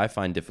me, what I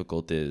find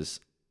difficult is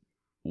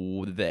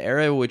the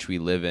era in which we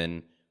live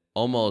in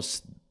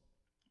almost,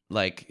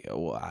 like,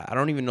 I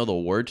don't even know the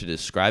word to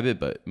describe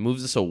it, but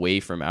moves us away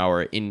from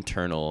our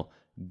internal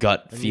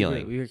gut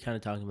feeling. We were kind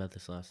of talking about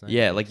this last night.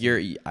 Yeah, like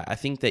I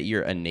think that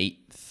your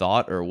innate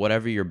thought or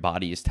whatever your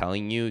body is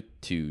telling you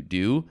to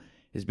do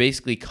is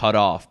basically cut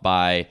off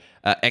by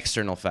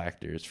external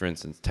factors. For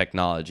instance,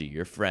 technology,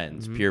 your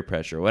friends, peer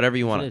pressure, whatever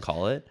you want to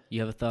call it. You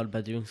have a thought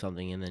about doing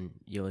something, and then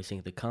you always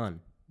think the con.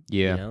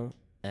 Yeah. You know,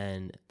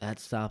 and that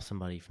stops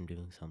somebody from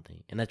doing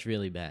something, and that's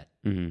really bad.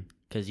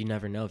 Because you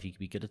never know if you could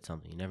be good at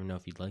something. You never know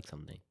if you'd like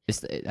something.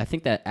 I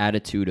think that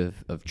attitude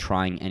of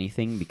trying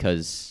anything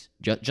because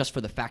just for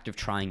the fact of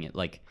trying it.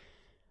 Like,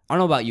 I don't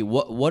know about you.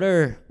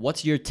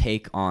 What's your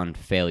take on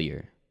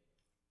failure?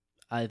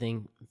 I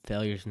think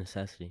failure is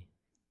necessity.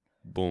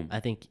 Boom.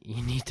 I think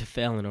you need to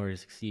fail in order to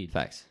succeed.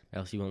 Facts. Or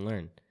else you won't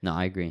learn. No,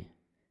 I agree.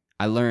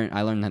 I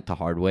learned that the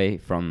hard way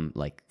from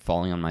like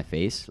falling on my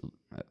face,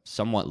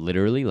 somewhat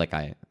literally. Like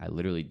I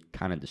literally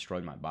kind of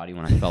destroyed my body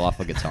when I fell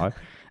off a guitar.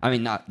 I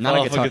mean, not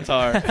a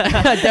guitar.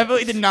 I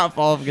definitely did not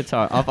fall off a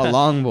guitar. Off a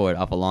longboard.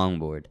 A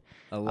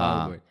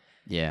longboard.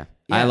 Yeah.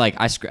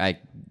 I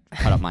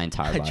cut up my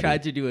entire body. I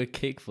tried to do a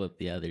kickflip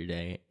the other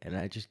day, and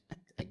I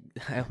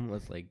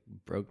almost like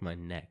broke my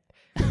neck.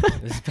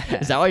 It was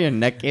bad. Is that why your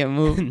neck can't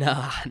move?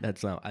 No,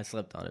 that's not. I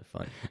slept on it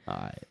fine. All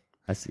right.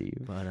 I see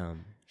you. But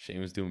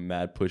Shane was doing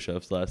mad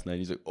push-ups last night.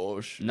 He's like,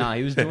 "Oh shit!" Nah,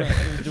 he was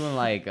doing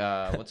like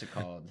what's it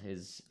called?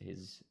 His.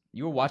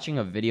 You were watching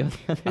a video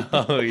the other day.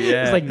 Oh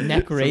yeah, it's like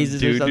neck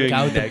raises or something.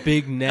 Guy with the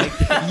big neck.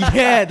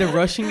 Yeah, the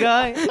Russian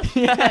guy.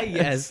 Yeah,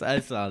 yes, I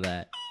saw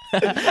that. He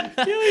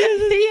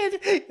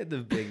had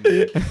the big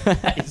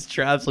neck. His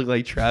traps look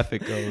like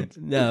traffic cones.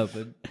 No,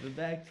 but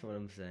back to what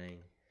I'm saying.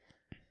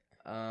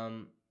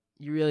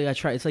 You really gotta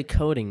try. It's like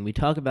coding. We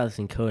talk about this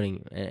in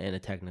coding in a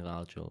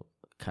technological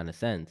kind of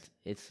sense.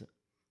 It's,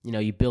 you know,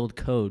 you build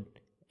code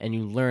and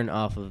you learn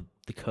off of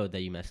the code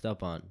that you messed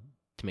up on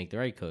to make the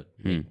right code,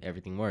 make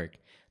everything work.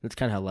 That's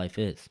kind of how life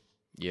is.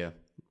 Yeah.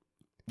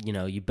 You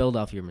know, you build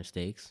off your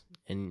mistakes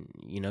and,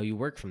 you know, you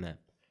work from that.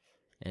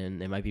 And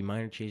there might be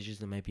minor changes,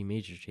 there might be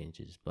major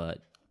changes, but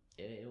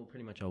it will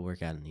pretty much all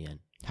work out in the end.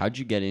 How'd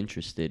you get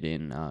interested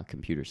in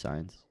computer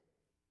science?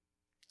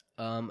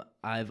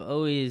 I've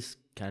always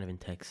kind of been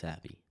tech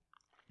savvy,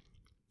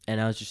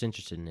 and I was just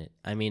interested in it.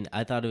 I mean,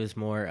 I thought it was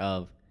more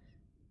of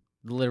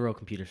the literal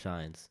computer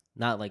science,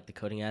 not like the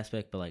coding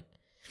aspect, but like,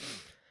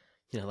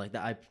 you know, like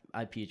the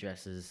IP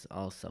addresses,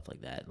 all stuff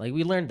like that. Like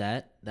we learned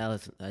that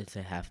was, I'd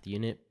say, half the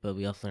unit, but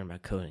we also learned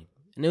about coding,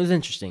 and it was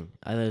interesting.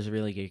 I thought it was a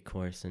really good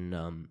course,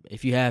 and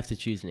if you have to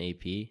choose an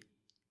AP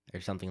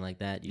or something like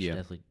that, you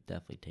should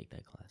definitely take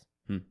that class.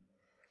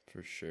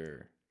 For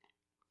sure.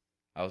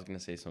 I was gonna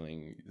say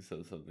something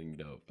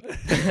dope.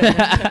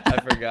 I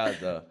forgot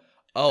though.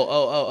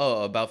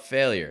 Oh, about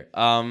failure.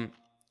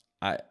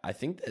 I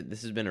think that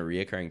this has been a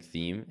reoccurring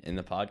theme in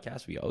the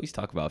podcast. We always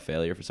talk about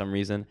failure for some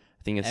reason.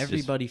 I think it's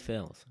everybody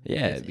fails.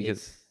 Yeah,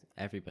 because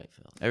everybody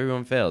fails.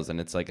 Everyone fails,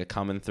 and it's like a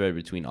common thread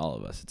between all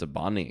of us. It's a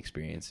bonding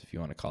experience, if you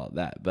want to call it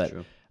that. But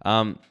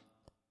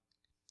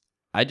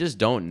I just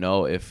don't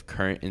know if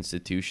current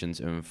institutions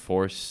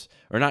enforce,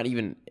 or I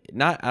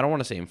don't want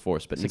to say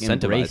enforce, but it's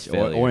incentivize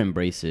failure. Or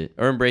embrace it.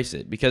 Or embrace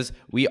it, because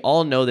we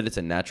all know that it's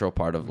a natural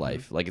part of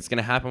life. Like, it's going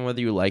to happen whether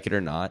you like it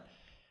or not.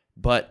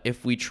 But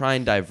if we try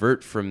and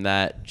divert from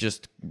that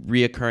just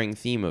reoccurring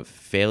theme of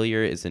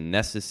failure is a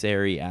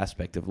necessary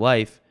aspect of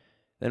life,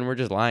 then we're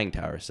just lying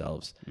to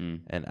ourselves.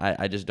 And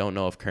I just don't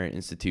know if current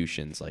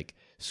institutions like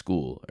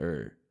school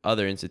or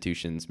other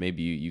institutions,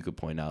 maybe you could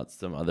point out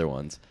some other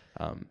ones,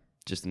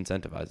 just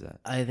incentivize that.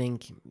 I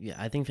think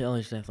failure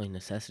is definitely a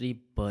necessity,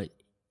 but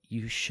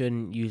you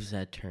shouldn't use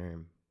that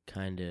term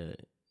kind of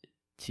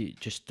to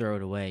just throw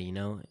it away,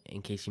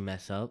 in case you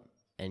mess up.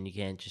 And you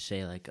can't just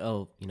say like,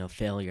 oh,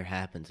 failure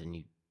happens and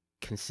you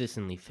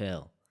consistently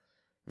fail,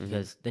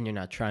 because then you're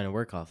not trying to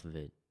work off of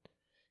it.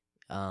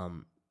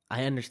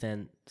 I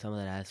understand some of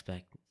that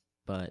aspect,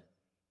 but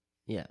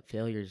yeah,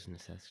 failure is a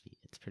necessity.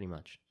 It's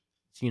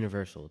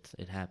universal.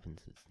 It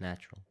happens. It's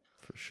natural.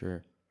 For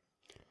sure.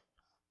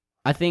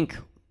 I think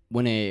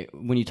when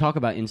you talk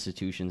about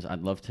institutions,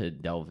 I'd love to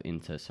delve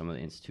into some of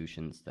the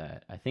institutions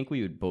that I think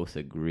we would both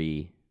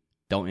agree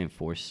don't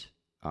enforce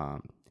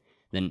the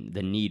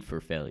need for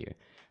failure.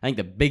 I think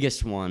the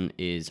biggest one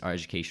is our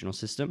educational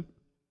system.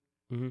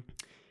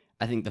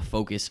 I think the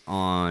focus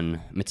on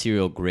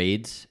material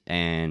grades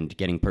and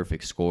getting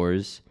perfect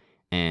scores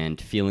and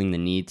feeling the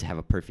need to have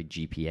a perfect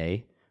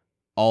GPA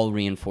all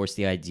reinforce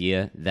the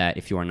idea that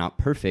if you are not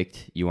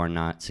perfect, you are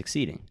not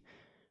succeeding.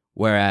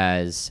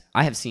 Whereas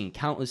I have seen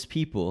countless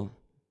people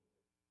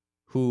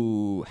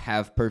who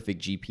have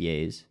perfect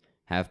GPAs,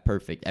 have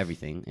perfect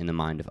everything in the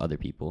mind of other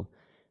people,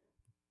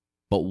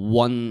 but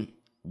one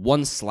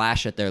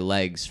slash at their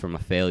legs from a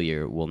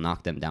failure will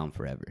knock them down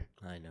forever.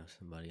 I know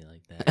somebody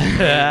like that.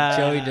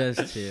 Joey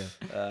does too.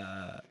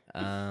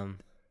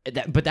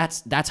 But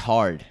that's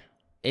hard.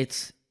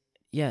 It's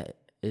because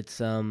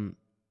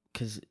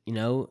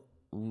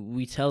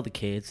we tell the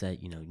kids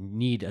that you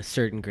need a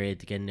certain grade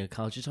to get into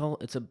college.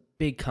 It's a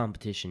big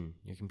competition.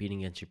 You're competing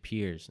against your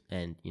peers,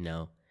 and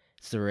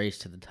it's the race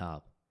to the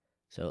top.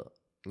 So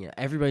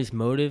everybody's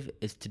motive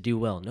is to do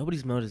well.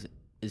 Nobody's motive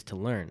is to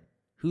learn.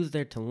 Who's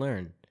there to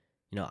learn?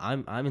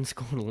 I'm in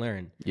school to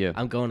learn. Yeah.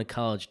 I'm going to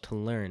college to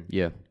learn.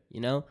 Yeah.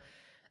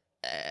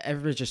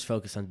 Everybody's just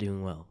focused on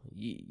doing well.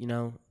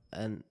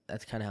 And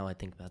that's kind of how I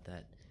think about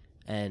that.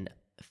 And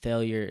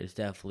failure is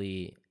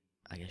definitely,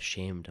 I guess,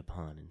 shamed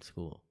upon in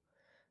school.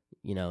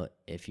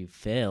 If you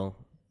fail,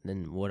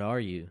 then what are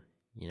you?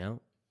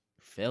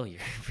 Failure,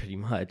 pretty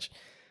much.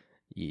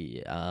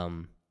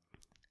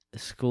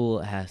 School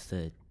has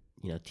to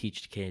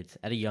teach kids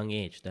at a young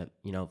age that,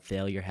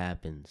 failure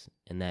happens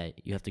and that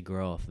you have to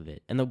grow off of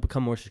it. And they'll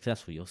become more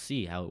successful. You'll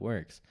see how it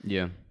works.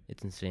 Yeah.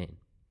 It's insane.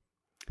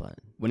 But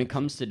when it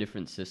comes to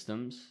different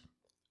systems,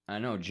 I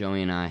know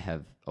Joey and I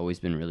have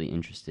always been really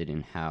interested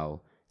in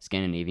how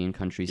Scandinavian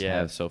countries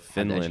have. So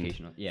Finland.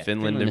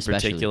 Finland in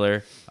especially.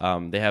 particular,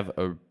 they have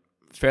a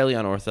fairly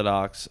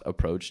unorthodox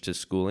approach to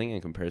schooling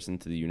in comparison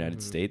to the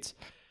United States.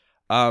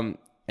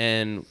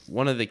 And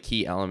one of the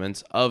key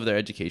elements of their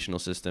educational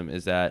system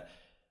is that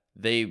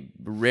they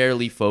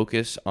rarely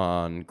focus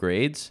on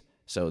grades,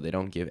 so they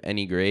don't give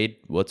any grade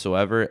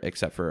whatsoever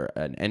except for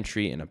an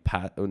entry and a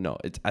path. Oh, no,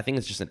 I think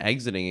it's just an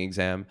exiting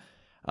exam,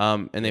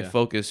 and they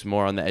focus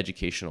more on the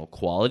educational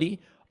quality.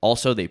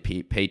 Also, they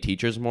pay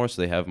teachers more,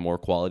 so they have more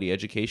quality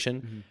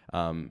education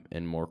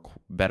and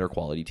better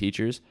quality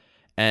teachers.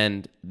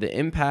 And the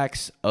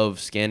impacts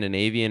of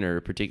Scandinavian or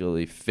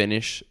particularly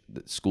Finnish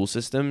school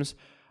systems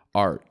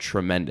are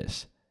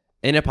tremendous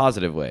in a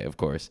positive way, of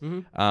course.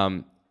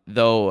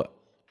 Though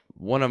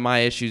one of my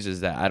issues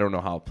is that I don't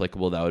know how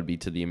applicable that would be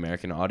to the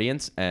American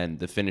audience, and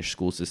the Finnish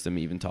school system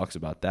even talks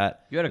about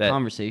that. You had a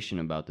conversation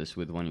about this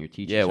with one of your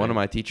teachers. Yeah, right? one of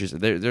my teachers.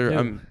 They're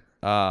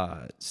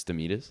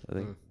Stamidas, I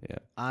think. Yeah.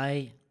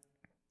 I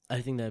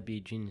think that'd be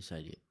a genius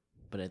idea,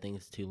 but I think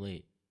it's too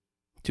late.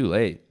 Too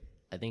late.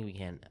 I think we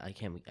can't.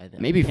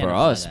 Maybe for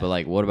us, but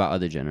like, what about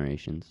other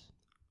generations?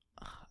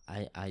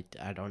 I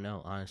don't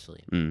know,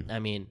 honestly. I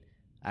mean,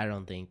 I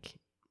don't think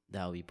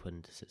that will be put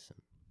into system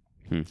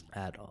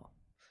at all.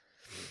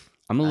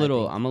 I'm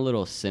a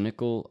little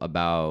cynical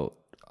about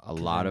a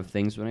lot of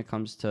things when it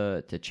comes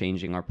to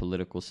changing our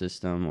political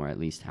system, or at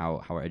least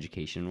how our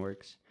education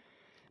works,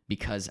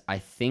 because I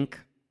think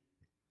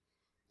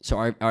so.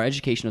 Our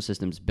educational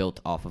system is built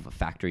off of a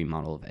factory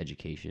model of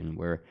education,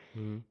 where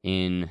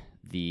in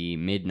the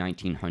mid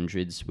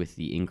 1900s, with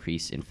the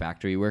increase in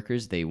factory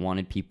workers, they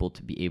wanted people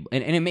to be able,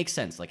 and it makes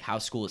sense, like how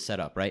school is set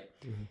up, right?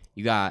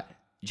 You got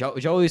Joe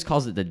always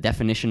calls it the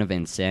definition of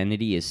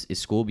insanity is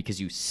school,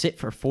 because you sit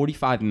for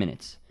 45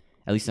 minutes,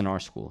 at least in our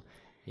school.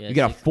 Yeah, you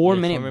get a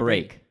 4-minute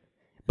break.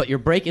 But your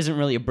break isn't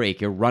really a break.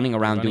 You're running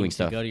around doing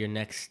stuff. Go to your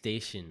next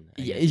station.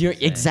 You're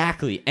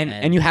exactly.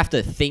 And you have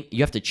to think,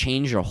 you have to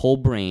change your whole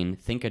brain,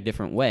 think a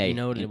different way. You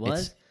know what it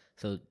was?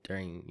 So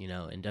during,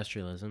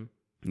 industrialism,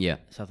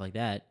 stuff like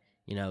that,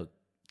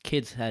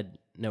 kids had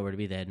nowhere to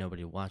be. They had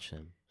nobody to watch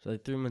them. So they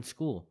threw them in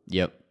school.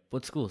 Yep.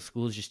 What school?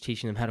 School is just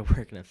teaching them how to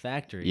work in a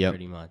factory,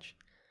 pretty much.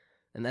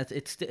 And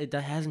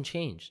that hasn't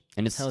changed.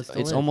 And it's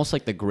almost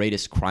like the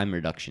greatest crime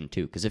reduction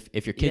too, because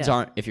if your kids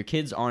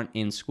aren't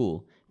in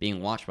school being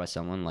watched by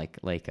someone like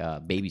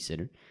a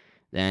babysitter,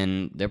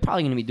 then they're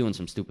probably going to be doing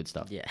some stupid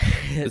stuff. Yeah.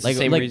 It's the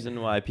same reason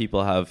why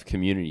people have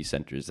community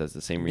centers. That's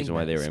the same reason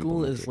why they were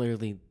School implemented. is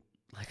literally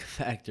like a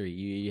factory.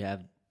 You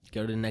have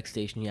go to the next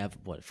station. You have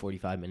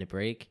 45-minute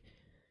break,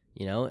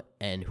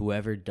 and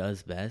whoever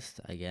does best,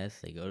 I guess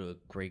they go to a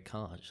great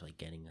college, like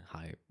getting a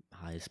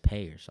highest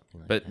pay or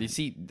something like that. But you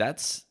see,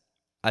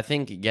 I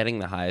think getting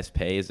the highest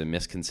pay is a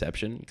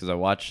misconception because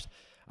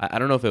I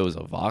don't know if it was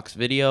a Vox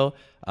video,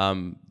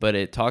 but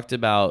it talked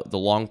about the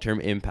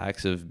long-term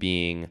impacts of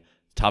being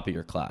top of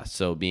your class.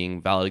 So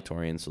being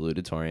valedictorian,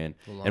 salutatorian.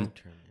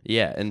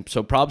 And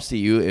so props to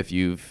you if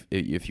you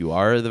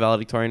are the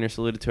valedictorian or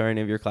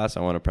salutatorian of your class.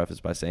 I want to preface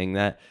by saying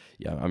that.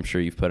 Yeah, I'm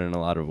sure you've put in a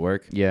lot of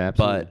work. Yeah,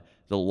 absolutely. But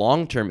the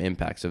long-term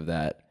impacts of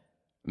that,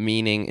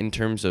 meaning in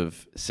terms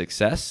of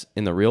success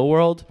in the real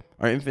world,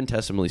 are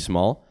infinitesimally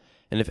small.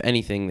 And if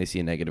anything, they see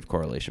a negative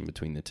correlation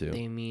between the two.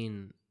 They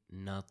mean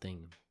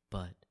nothing,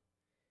 but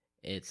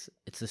it's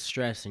the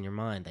stress in your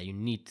mind that you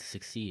need to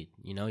succeed.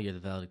 You're the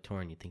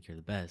valedictorian, you think you're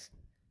the best.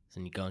 So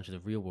then you go into the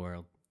real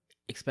world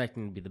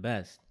expecting to be the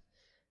best.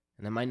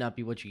 And that might not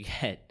be what you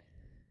get.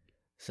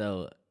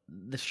 So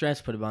the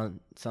stress put upon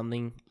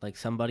something like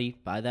somebody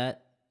by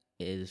that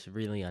is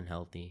really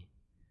unhealthy.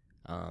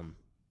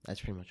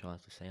 That's pretty much all I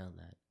have to say on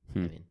that. I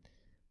mean,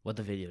 what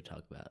the video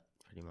talked about,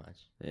 pretty much.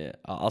 Yeah,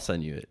 I'll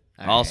send you it.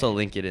 All I'll also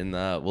link it in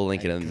we'll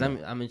link it in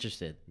because I'm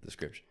interested.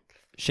 Description.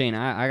 Shane,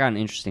 I got an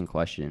interesting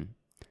question.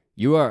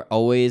 You are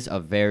always a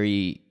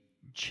very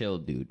chill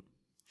dude.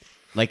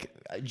 Like,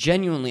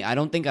 genuinely, I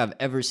don't think I've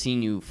ever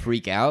seen you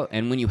freak out.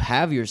 And when you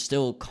have, you're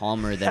still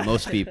calmer than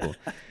most people.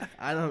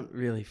 I don't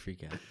really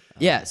freak out.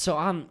 Yeah, so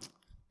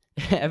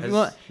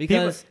everyone,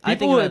 because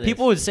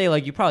people would say,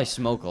 like, you probably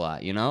smoke a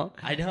lot, I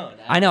don't.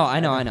 I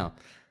know.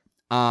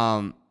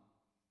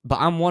 But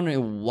I'm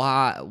wondering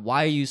why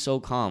are you so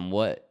calm?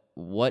 What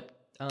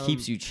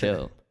keeps you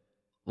chill?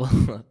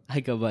 Well, I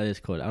go by this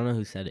quote. I don't know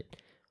who said it.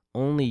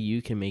 Only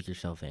you can make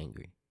yourself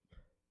angry.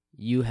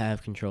 You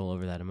have control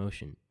over that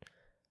emotion.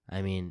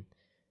 I mean,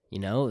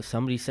 if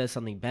somebody says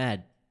something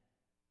bad,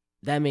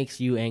 that makes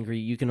you angry.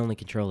 You can only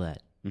control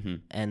that. Mm-hmm.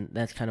 And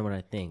that's kind of what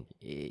I think.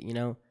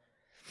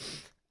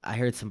 I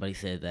heard somebody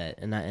say that,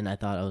 and I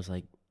thought, I was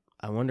like,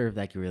 I wonder if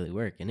that could really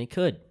work. And it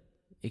could,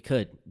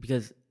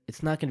 because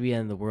it's not going to be the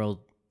end of the world.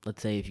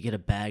 Let's say if you get a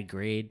bad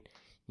grade,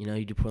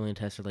 you do poorly in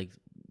tests, or like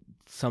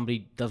somebody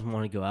doesn't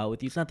want to go out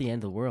with you. It's not the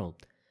end of the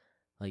world,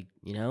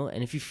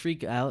 And if you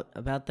freak out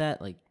about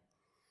that, like,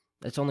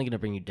 that's only going to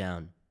bring you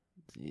down.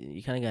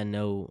 You kind of got to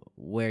know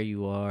where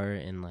you are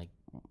and like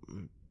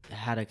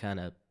how to kind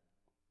of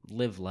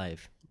live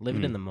life, live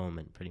it in the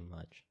moment, pretty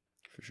much.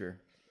 For sure.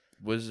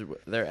 Was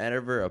there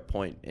ever a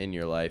point in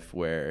your life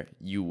where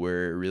you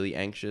were really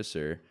anxious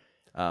or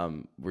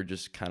were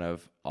just kind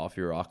of off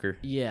your rocker?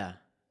 Yeah.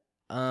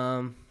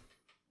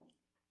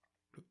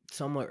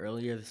 Somewhat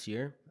earlier this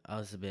year, I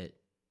was a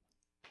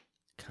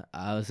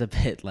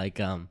bit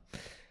like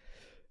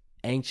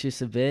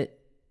anxious a bit.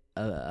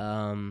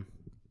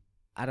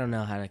 I don't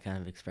know how to kind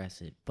of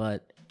express it,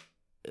 but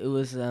it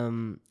was a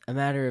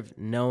matter of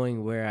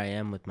knowing where I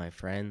am with my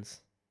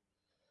friends,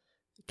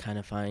 kind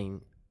of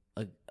finding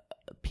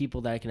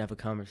people that I can have a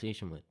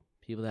conversation with,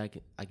 people that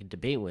I can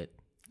debate with,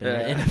 in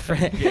a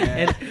friend,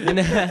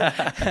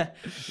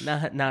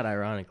 not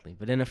ironically,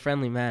 but in a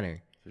friendly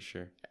manner. For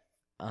sure.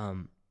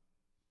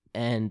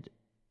 And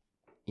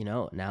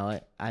now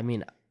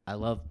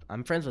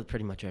I'm friends with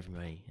pretty much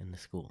everybody in the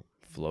school.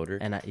 Floater.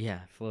 And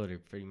floater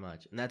pretty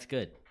much, and that's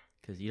good.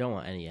 Because you don't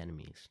want any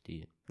enemies, do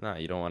you? No,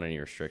 you don't want any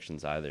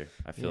restrictions either.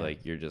 I feel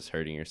like you're just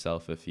hurting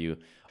yourself if you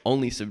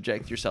only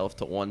subject yourself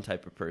to one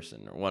type of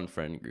person or one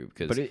friend group.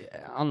 But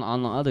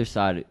on the other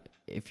side,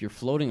 if you're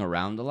floating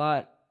around a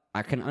lot,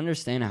 I can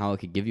understand how it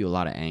could give you a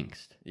lot of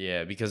angst.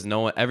 Yeah, because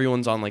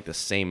everyone's on like the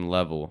same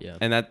level. Yeah.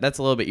 And that's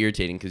a little bit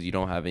irritating because you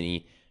don't have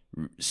any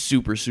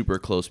super, super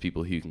close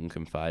people who you can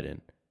confide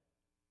in.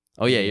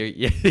 Oh,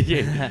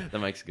 yeah. The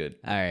mic's good.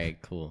 All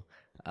right, cool.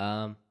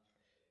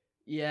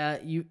 Yeah,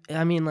 you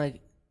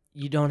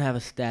don't have a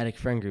static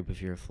friend group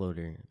if you're a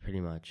floater, pretty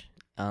much.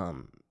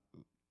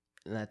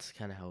 That's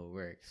kind of how it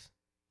works.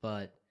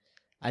 But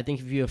I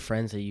think if you have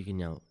friends that you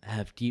can,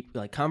 have deep,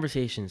 like,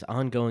 conversations,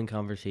 ongoing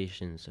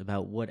conversations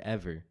about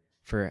whatever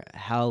for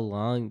how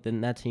long,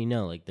 then that's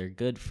how like, they're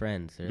good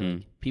friends. They're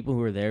like people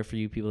who are there for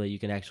you, people that you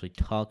can actually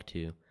talk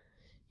to.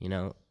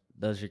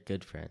 Those are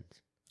good friends.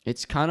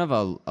 It's kind of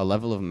a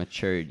level of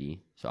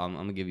maturity. So I'm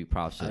gonna give you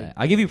props for that.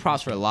 I give you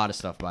props for a lot of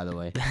stuff, by the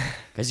way,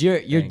 because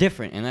you're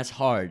different, and that's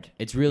hard.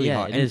 It's really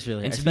hard. It is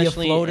really hard. And to be a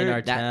floater, in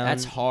our town,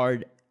 that's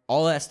hard.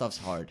 All that stuff's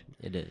hard.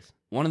 It is.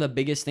 One of the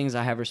biggest things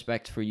I have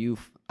respect for you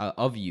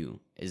of you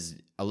is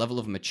a level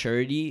of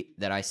maturity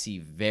that I see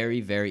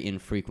very, very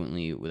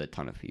infrequently with a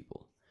ton of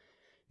people,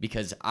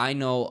 because I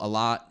know a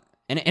lot,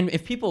 and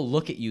if people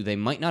look at you, they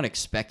might not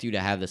expect you to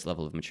have this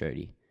level of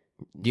maturity.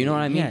 Do you know what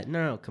I mean? Yeah,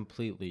 no,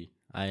 completely.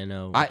 I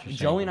know. What you're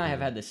Joey saying, and I have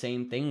dude. had the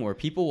same thing where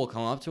people will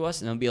come up to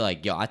us and they'll be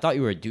like, "Yo, I thought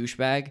you were a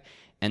douchebag,"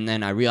 and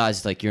then I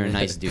realized like you're a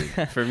nice dude.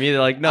 For me, they're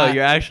like, no,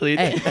 you're actually.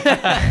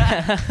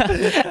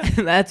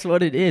 That's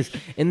what it is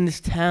in this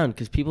town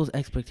because people's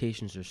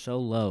expectations are so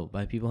low.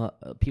 By people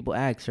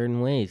act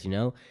certain ways, you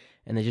know,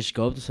 and they just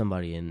go up to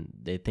somebody and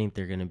they think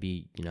they're gonna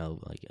be, you know,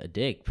 like a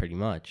dick, pretty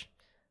much.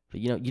 But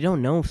you know, you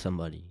don't know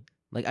somebody.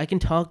 Like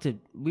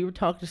we were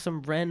talking to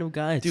some random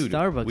guy at Dude,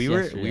 Starbucks. we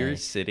yesterday. were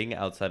sitting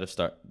outside of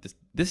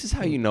This is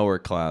how you know we're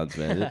clowns,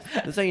 man.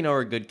 This is how you know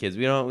we're good kids.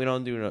 We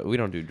don't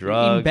do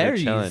drugs. We're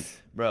chilling. berries.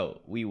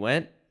 Bro, we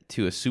went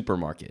to a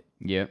supermarket.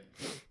 Yep.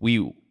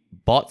 We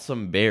bought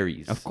some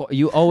berries. Of course,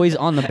 you always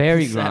on the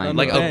berry Sat on grind.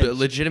 the Like bench. a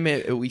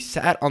legitimate. We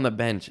sat on the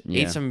bench,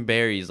 Yeah. ate some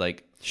berries,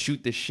 like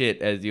shoot the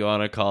shit as you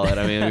want to call it.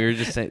 I mean, we were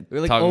just We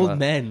were like talking old about,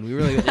 men. We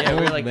were like Yeah, we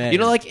were old like men. you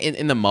know, like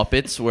in the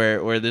Muppets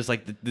where there's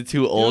like the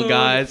two old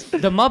guys.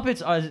 The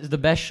Muppets is the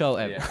best show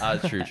ever. Yeah,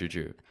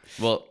 true.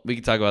 Well, we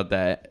can talk about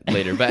that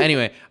later. But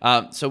anyway,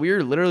 so we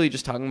were literally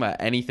just talking about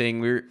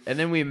anything. And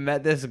then we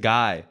met this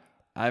guy.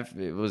 What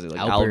was it like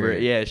Albert?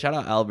 Yeah, shout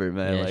out Albert,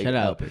 man. Yeah, like, shout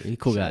out Albert. He's a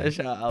cool guy.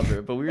 Shout out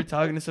Albert. But we were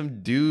talking to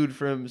some dude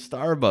from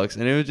Starbucks,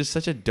 and it was just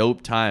such a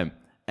dope time.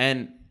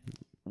 And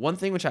one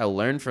thing which I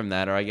learned from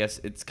that, or I guess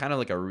it's kind of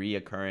like a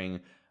reoccurring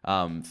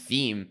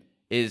theme,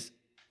 is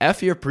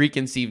F your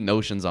preconceived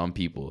notions on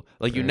people.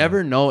 Like you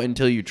never know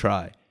until you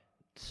try.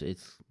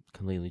 It's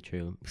completely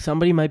true.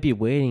 Somebody might be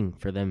waiting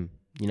for them,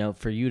 you know,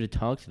 for you to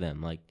talk to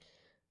them. Like,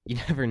 you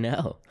never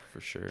know.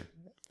 For sure.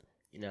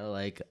 You know,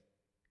 like,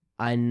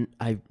 I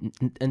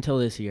until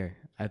this year,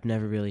 I've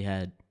never really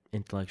had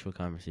intellectual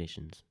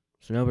conversations.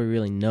 So nobody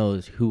really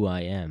knows who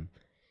I am.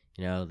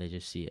 You know, they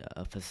just see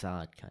a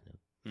facade kind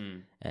of.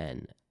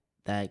 And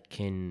that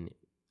can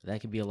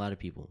be a lot of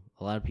people.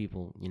 A lot of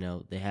people, you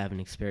know, they haven't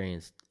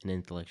experienced an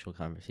intellectual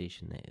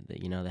conversation. They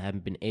you know, they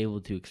haven't been able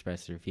to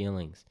express their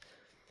feelings.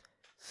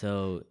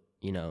 So,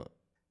 you know,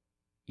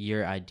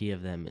 your idea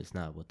of them is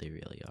not what they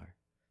really are.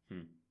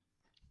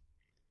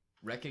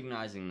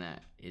 Recognizing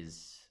that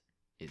is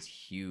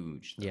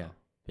huge. Though. Yeah,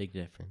 big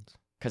difference.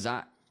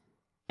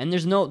 And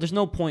there's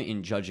no point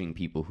in judging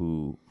people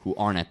who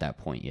aren't at that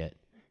point yet.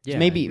 Yeah,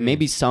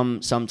 maybe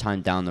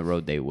sometime down the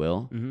road they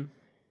will. Mm-hmm.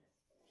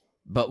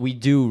 But we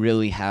do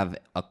really have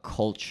a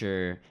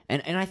culture,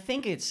 and I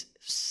think it's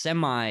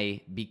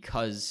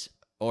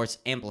or it's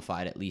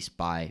amplified at least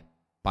by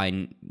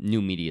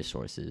new media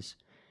sources,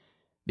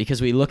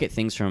 because we look at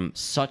things from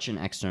such an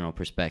external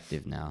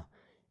perspective now,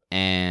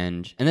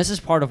 and this is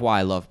part of why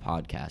I love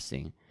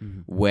podcasting,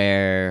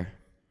 where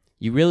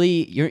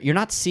you're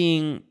not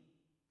seeing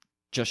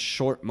just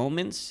short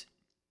moments,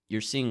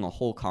 you're seeing a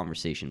whole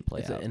conversation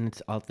play out, And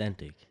it's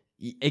authentic.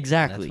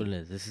 Exactly. That's what it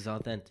is. This is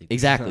authentic.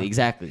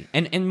 Exactly.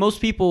 And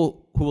most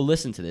people who will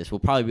listen to this will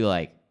probably be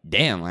like,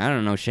 "Damn, I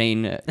don't know,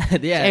 Shane."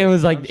 Yeah, Shane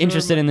was like I'm sure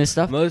interested in this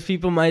stuff. Most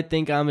people might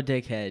think I'm a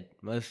dickhead.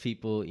 Most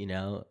people, you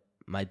know,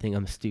 might think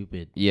I'm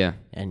stupid. Yeah.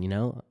 And, you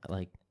know,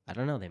 like, I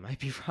don't know. They might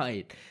be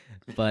right.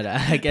 But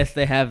I guess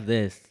they have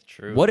this.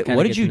 True. What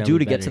Kinda did get you to know do me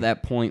to get to better.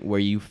 that point where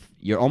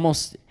you're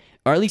almost,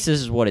 or at least this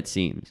is what it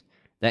seems,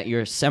 that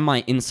you're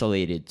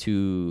semi-insulated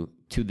to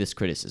this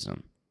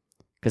criticism?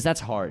 Because that's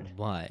hard.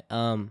 Why?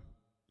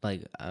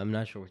 Like, I'm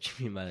not sure what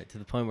you mean by that. To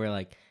the point where,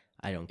 like,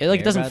 I don't It like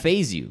care doesn't about-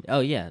 phase you.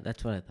 Oh, yeah.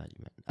 That's what I thought you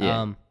meant.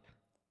 Yeah.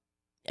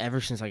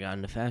 Ever since I got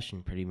into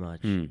fashion, pretty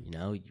much, Hmm. you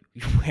know, you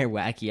wear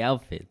wacky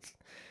outfits.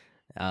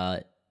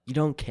 You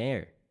don't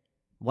care.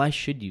 Why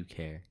should you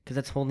care? Because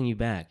that's holding you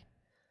back,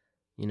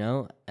 you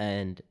know?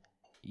 And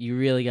you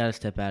really got to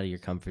step out of your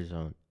comfort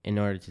zone in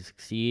order to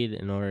succeed,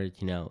 in order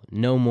to, you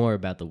know more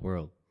about the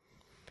world,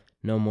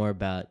 know more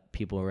about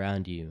people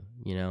around you,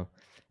 you know,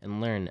 and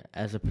learn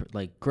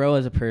grow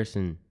as a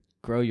person,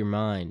 grow your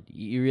mind.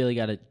 You really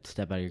got to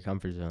step out of your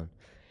comfort zone.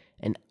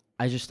 And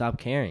I just stopped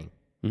caring.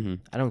 Mm-hmm.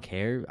 I don't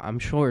care. I'm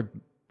sure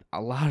a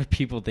lot of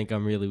people think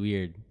I'm really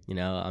weird. You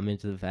know, I'm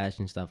into the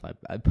fashion stuff.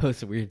 I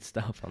post weird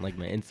stuff on like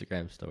my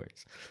Instagram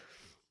stories.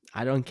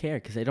 I don't care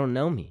because they don't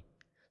know me.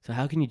 So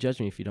how can you judge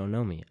me if you don't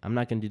know me? I'm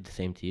not going to do the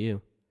same to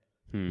you,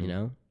 you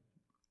know?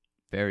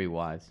 Very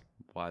wise.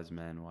 Wise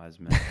man.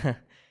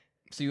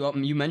 So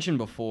you mentioned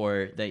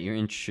before that you're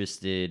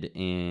interested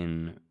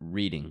in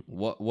reading.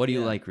 What do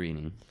you like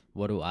reading?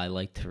 What do I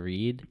like to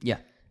read? Yeah.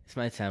 This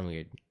might sound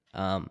weird.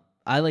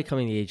 I like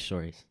coming of age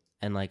stories.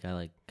 And like I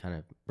like kind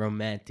of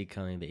romantic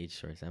coming of age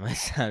stories. That might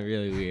sound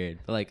really weird.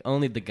 But like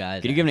only the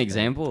guys. Could you give an actually-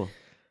 example?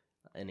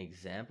 An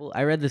example?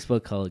 I read this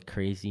book called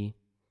Crazy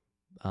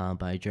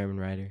by a German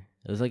writer.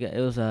 It was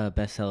a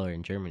bestseller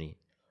in Germany.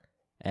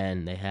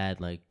 And they had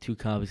like 2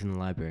 copies in the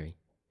library.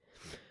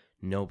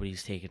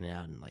 Nobody's taken it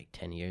out in like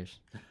 10 years.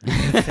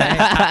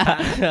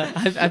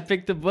 I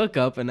picked the book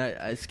up and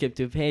I skipped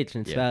to a page,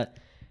 and it's about,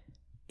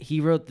 he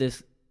wrote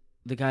this,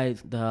 the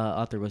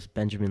author was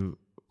Benjamin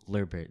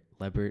Libert,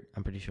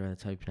 I'm pretty sure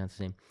that's how you pronounce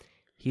his name.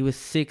 He was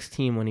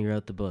 16 when he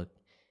wrote the book,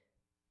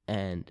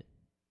 and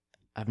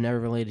I've never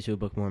related to a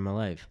book more in my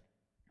life.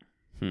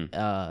 It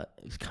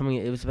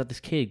was about this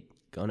kid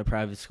going to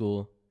private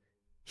school.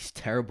 He's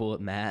terrible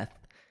at math.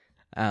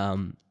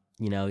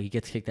 he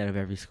gets kicked out of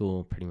every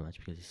school pretty much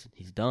because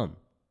he's dumb.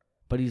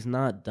 But he's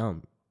not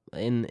dumb.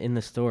 In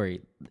the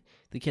story,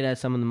 the kid has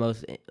some of the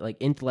most like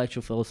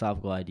intellectual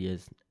philosophical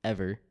ideas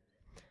ever.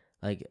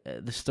 Like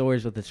the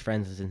stories with his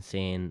friends is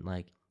insane.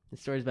 Like the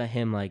stories about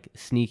him like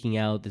sneaking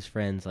out with his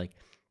friends, like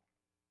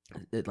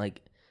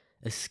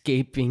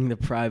escaping the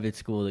private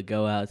school to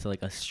go out to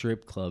like a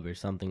strip club or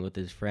something with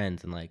his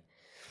friends and like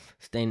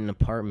staying in an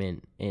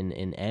apartment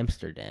in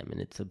Amsterdam,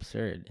 and it's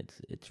absurd.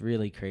 It's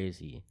really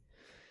crazy.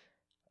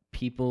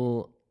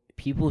 People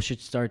should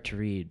start to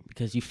read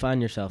because you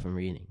find yourself in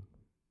reading.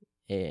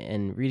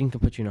 And reading can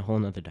put you in a whole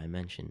nother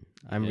dimension.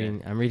 I'm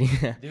reading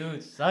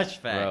Dude, such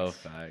facts. Bro,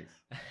 facts.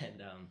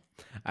 And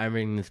I'm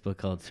reading this book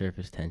called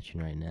Surface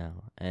Tension right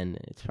now, and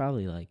it's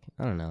probably like,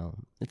 I don't know,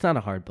 it's not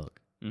a hard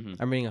book. Mm-hmm.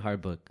 I'm reading a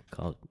hard book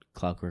called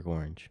Clockwork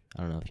Orange.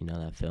 I don't know if you know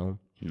that film.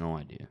 No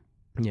idea.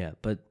 Yeah,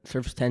 but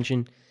Surface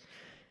Tension,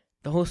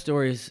 the whole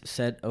story is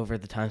set over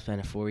the time span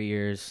of 4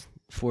 years,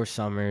 4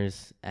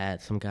 summers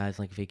at some guy's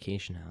like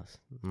vacation house.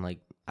 And, like,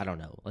 I don't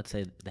know, let's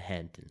say the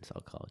Hamptons,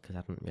 I'll call it, because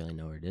I don't really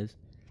know where it is.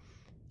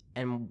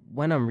 And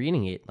when I'm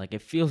reading it, like,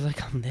 it feels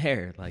like I'm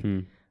there. Like,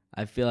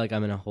 I feel like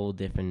I'm in a whole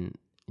different,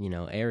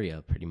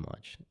 area pretty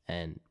much.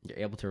 And you're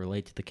able to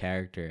relate to the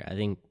character. I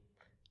think,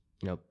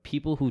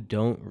 people who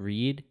don't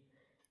read,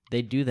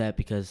 they do that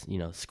because,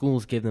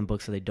 schools give them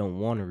books that they don't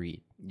want to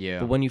read. Yeah.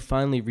 But when you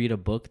finally read a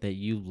book that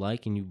you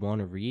like and you want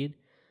to read,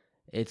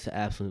 it's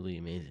absolutely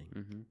amazing.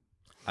 Mm-hmm.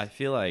 I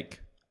feel like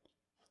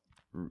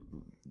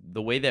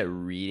the way that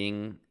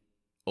reading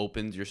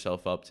opens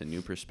yourself up to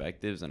new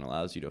perspectives and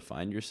allows you to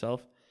find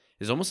yourself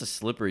is almost a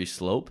slippery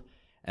slope.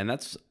 And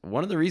that's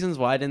one of the reasons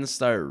why I didn't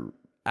start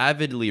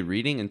avidly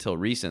reading until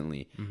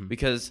recently,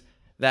 because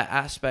that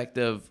aspect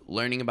of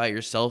learning about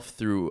yourself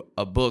through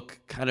a book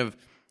kind of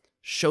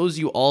shows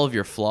you all of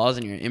your flaws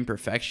and your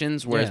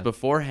imperfections, whereas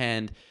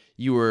beforehand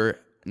you were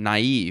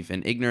naive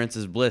and ignorance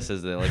is bliss,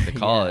 as they like to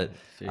call it.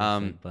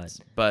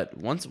 But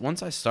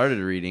once I started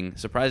reading,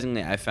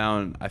 surprisingly, I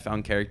found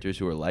characters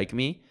who were like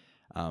me,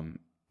 and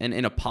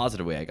in a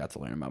positive way. I got to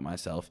learn about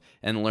myself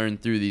and learn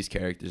through these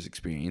characters'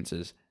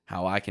 experiences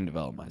how I can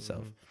develop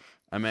myself.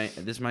 I mean,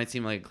 this might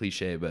seem like a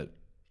cliche, but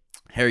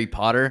Harry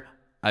Potter,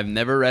 I've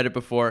never read it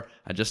before.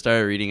 I just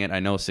started reading it. I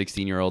know a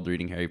 16-year-old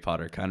reading Harry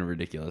Potter, kind of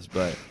ridiculous,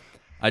 but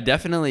I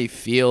definitely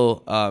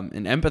feel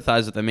and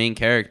empathize with the main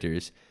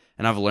characters.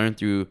 And I've learned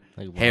through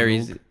like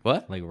Harry's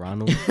what? Like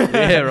Ronald?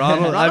 Yeah,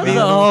 Ronald. I mean,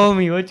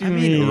 homie. What you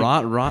mean?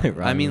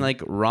 Ron. I mean,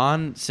 like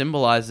Ron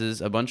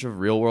symbolizes a bunch of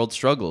real world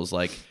struggles,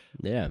 like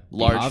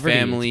large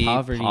family,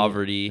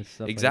 poverty.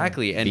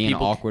 Exactly, and being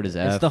awkward as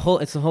F.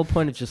 It's the whole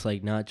point of just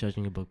like not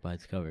judging a book by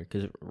its cover,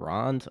 because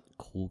Ron's a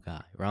cool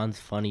guy. Ron's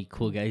funny,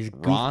 cool guy. He's a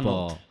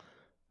goofball.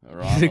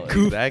 He's a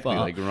goofball. Exactly,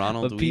 like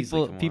Ronald.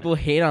 But people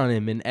hate on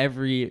him in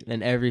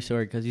every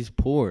story because he's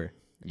poor.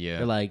 Yeah,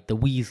 they're like the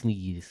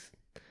Weasleys.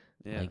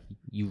 Yeah. Like,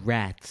 you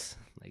rats.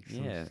 Like,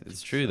 yeah,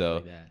 it's true,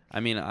 though. Like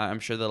I mean, I'm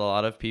sure that a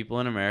lot of people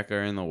in America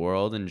or in the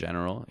world in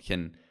general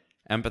can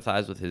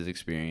empathize with his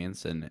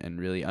experience and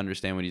really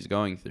understand what he's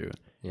going through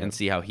and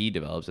see how he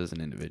develops as an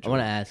individual. I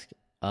want to ask,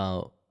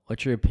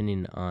 what's your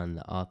opinion on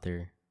the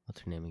author? What's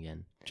her name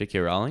again? J.K.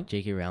 Rowling?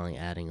 J.K. Rowling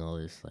adding all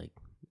this, like,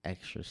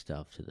 extra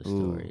stuff to the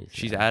stories.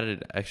 She's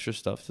added extra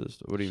stuff to the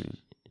story? What do you mean?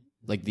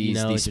 Like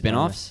these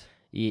spin-offs?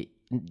 Yeah.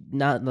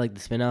 Not like the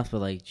spin-offs,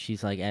 but like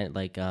she's like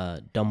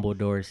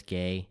Dumbledore's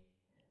gay.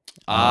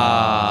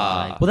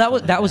 Well,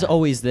 that was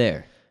always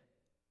there.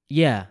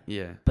 Yeah.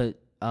 Yeah. But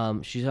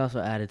she's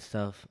also added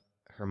stuff.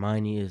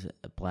 Hermione is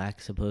black,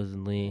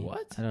 supposedly.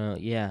 What? I don't know.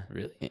 Yeah.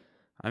 Really?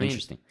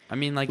 Interesting. I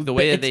mean, like the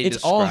way that they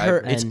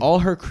describe it's all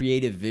her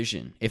creative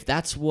vision. If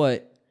that's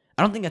what.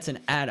 I don't think that's an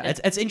add-on.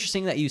 It's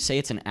interesting that you say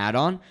it's an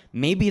add-on.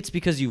 Maybe it's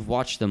because you've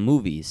watched the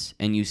movies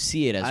and you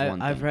see it as one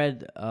thing. I've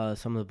read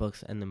some of the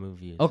books and the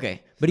movies.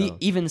 Okay, but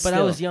even still... But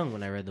I was young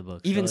when I read the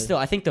books. Even still,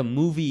 I think the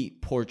movie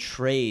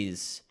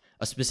portrays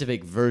a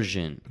specific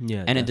version and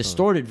definitely. A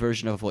distorted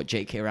version of what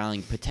J.K.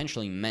 Rowling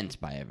potentially meant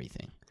by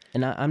everything.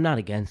 And I'm not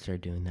against her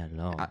doing that at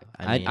all.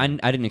 I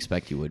didn't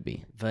expect you would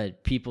be.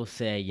 But people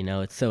say,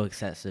 it's so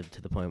excessive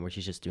to the point where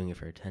she's just doing it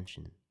for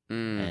attention.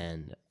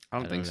 And... I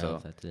don't think so.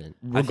 That's it.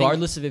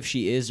 Regardless of if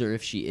she is or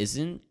if she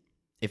isn't,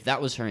 if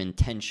that was her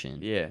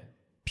intention,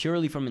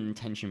 purely from an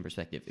intention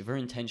perspective, if her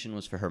intention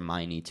was for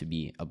Hermione to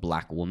be a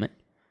black woman,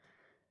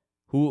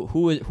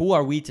 who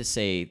are we to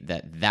say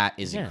that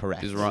isn't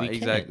correct? Is wrong.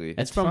 Exactly.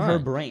 It's from her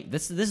brain.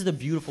 This is the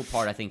beautiful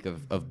part, I think,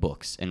 of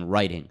books and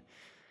writing.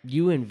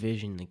 You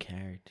envision the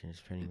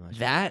characters pretty much.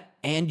 That,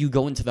 and you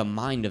go into the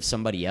mind of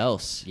somebody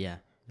else. Yeah.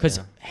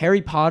 Because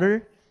Harry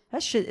Potter...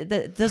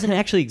 that doesn't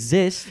actually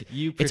exist.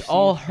 It's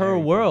all her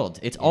world.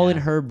 It's all in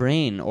her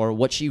brain or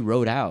what she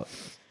wrote out.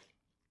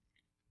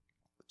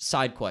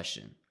 Side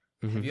question.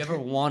 Have you ever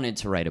wanted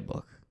to write a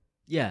book?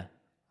 Yeah,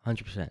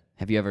 100%.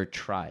 Have you ever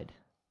tried?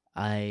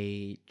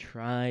 I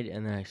tried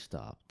and then I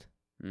stopped.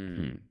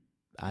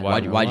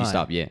 Why'd you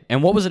stop? Yeah.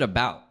 And what was it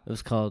about? It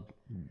was called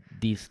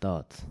These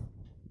Thoughts.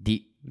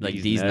 Like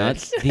these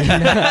nuts?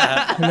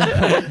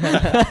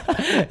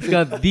 It's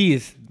called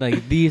these,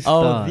 like these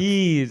thoughts. Oh,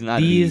 these,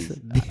 not these.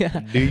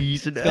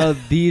 These. It's called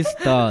these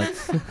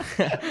thoughts.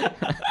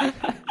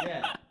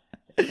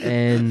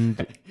 And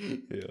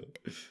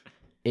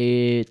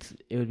it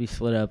would be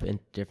split up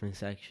into different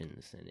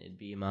sections, and it'd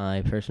be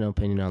my personal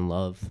opinion on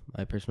love,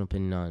 my personal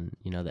opinion on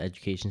the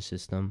education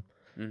system,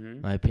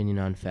 my opinion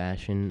on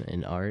fashion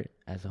and art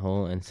as a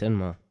whole, and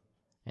cinema,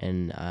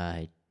 and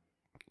I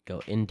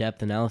go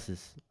in-depth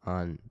analysis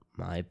on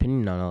my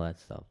opinion on all that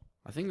stuff.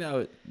 I think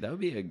that would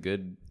be a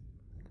good.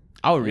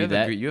 I would read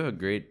that. You have a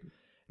great.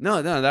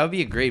 No, that would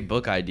be a great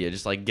book idea.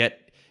 Just like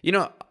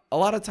a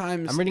lot of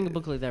times I'm reading a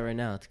book like that right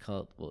now. It's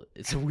called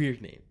it's a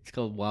weird name. It's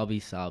called Wabi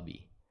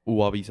Sabi.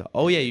 Wabi Sabi.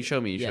 Oh yeah, you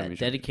showed me. You showed me.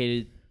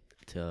 Dedicated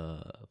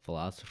to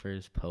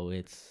philosophers,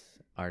 poets,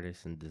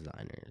 artists, and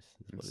designers.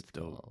 Is what it's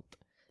called.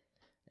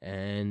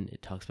 And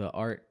it talks about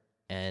art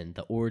and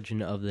the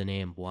origin of the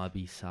name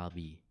Wabi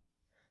Sabi.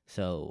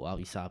 So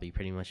Wabi Sabi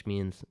pretty much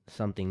means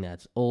something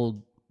that's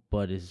old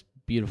but is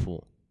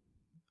beautiful.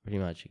 Pretty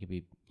much, it could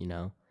be,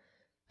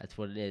 that's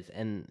what it is.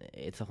 And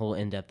it's a whole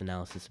in-depth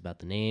analysis about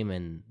the name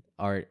and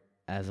art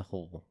as a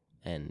whole,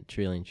 and it's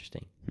really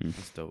interesting.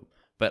 That's dope.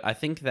 But I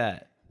think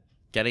that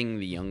getting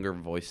the younger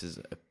voices'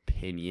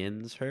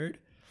 opinions heard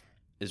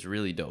is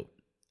really dope,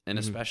 and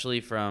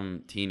especially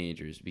from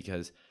teenagers,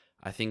 because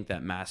I think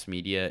that mass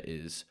media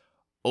is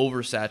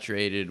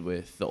oversaturated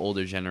with the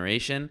older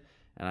generation,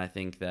 and I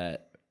think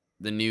that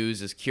the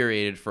news is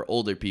curated for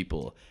older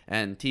people,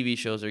 and TV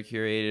shows are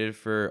curated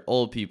for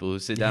old people who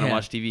sit down and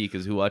watch TV,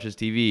 because who watches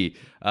TV?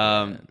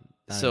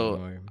 So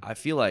anymore. I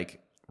feel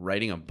like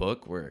writing a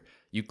book where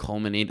you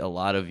culminate a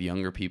lot of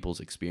younger people's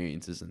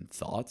experiences and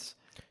thoughts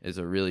is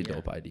a really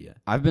dope idea.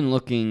 I've been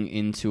looking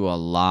into a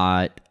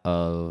lot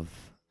of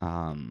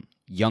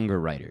younger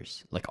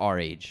writers, like our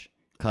age,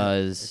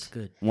 because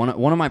one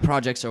of my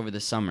projects over the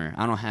summer,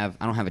 I don't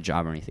have a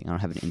job or anything. I don't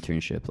have an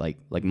internship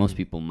like most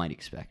people might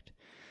expect.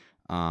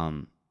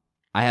 I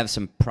have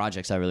some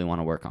projects I really want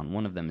to work on.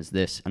 One of them is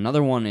this.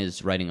 Another one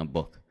is writing a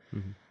book.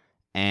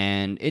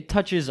 And it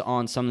touches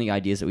on some of the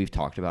ideas that we've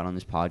talked about on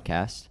this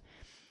podcast.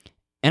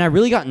 And I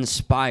really got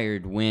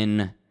inspired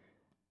when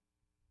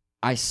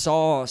I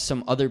saw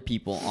some other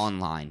people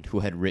online who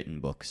had written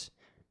books.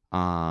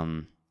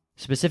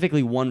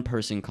 Specifically, one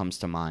person comes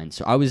to mind.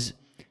 So I was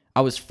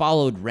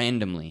followed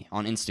randomly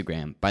on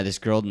Instagram by this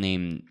girl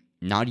named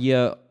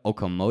Nadia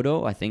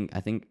Okamoto. I think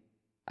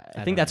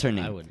that's her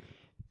name. I wouldn't.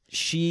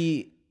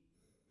 She's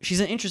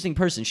an interesting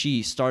person.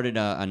 She started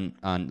a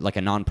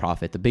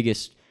nonprofit, the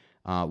biggest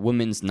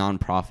women's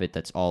nonprofit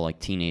that's all like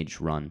teenage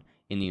run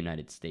in the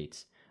United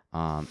States.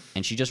 And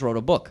she just wrote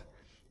a book,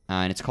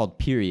 and it's called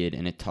Period,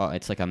 and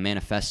it's like a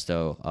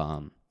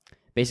manifesto,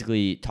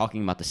 basically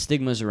talking about the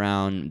stigmas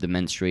around the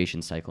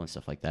menstruation cycle and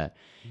stuff like that.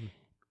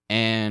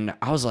 And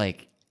I was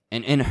like,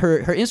 and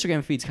her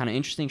Instagram feed's kind of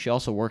interesting. She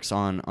also works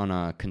on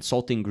a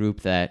consulting group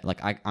that like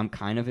I'm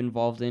kind of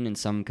involved in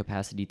some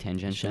capacity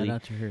tangentially. Shout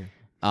out to her.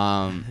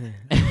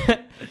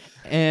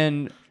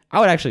 And I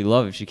would actually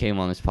love if she came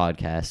on this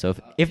podcast. So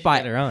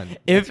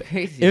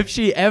if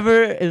she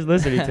ever is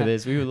listening to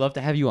this, we would love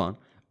to have you on.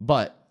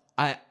 But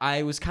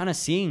I was kind of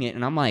seeing it,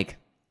 and I'm like,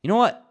 you know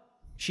what?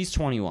 She's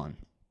 21.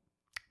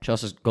 She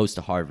also goes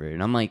to Harvard,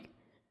 and I'm like,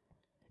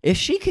 if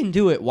she can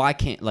do it, why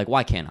can't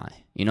I?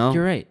 You know?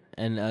 You're right.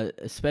 And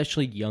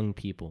especially young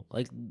people.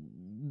 Like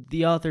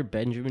the author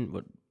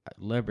Benjamin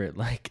Libert,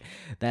 like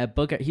that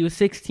book, he was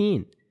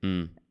 16.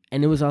 And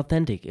it was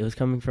authentic. It was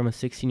coming from a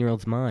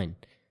 16-year-old's mind.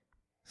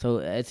 So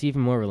it's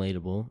even more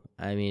relatable.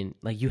 I mean,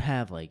 like you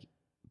have like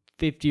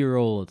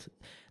 50-year-olds.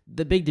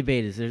 The big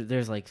debate is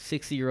there's like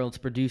 60-year-olds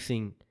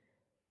producing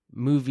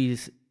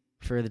movies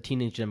for the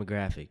teenage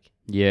demographic.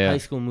 Yeah. High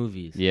school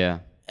movies. Yeah.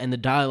 And the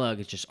dialogue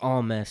is just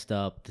all messed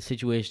up. The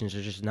situations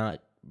are just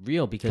not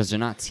real because they're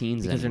not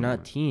teens that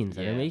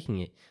are making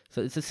it.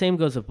 So it's the same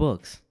goes with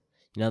books.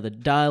 The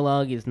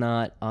dialogue is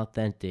not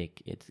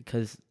authentic. It's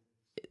because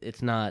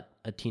it's not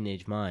a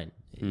teenage mind.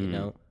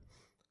 I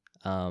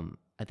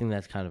think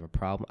that's kind of a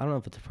problem. I don't know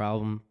if it's a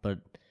problem, but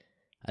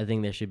I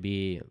think there should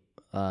be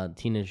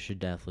teenagers should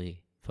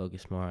definitely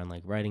focus more on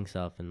like writing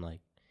stuff and like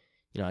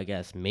I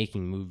guess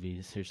making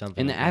movies or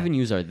something. And the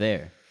avenues are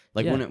there.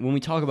 Like when we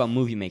talk about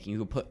movie making, you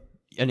could put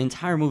an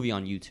entire movie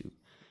on YouTube.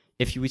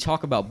 If we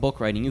talk about book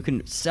writing, you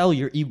can sell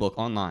your ebook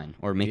online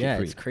or make it free.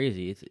 Yeah, it's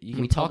crazy. You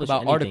can talk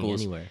about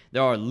articles anywhere.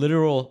 There are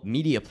literal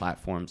media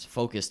platforms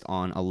focused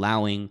on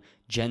allowing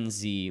Gen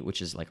Z,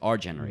 which is like our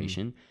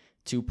generation,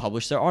 to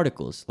publish their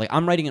articles. Like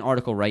I'm writing an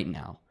article right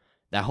now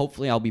that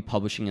hopefully I'll be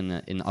publishing in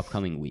the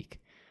upcoming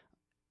week.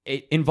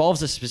 It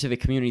involves a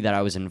specific community that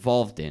I was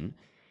involved in,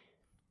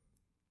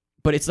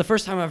 but it's the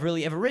first time I've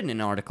really ever written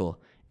an article.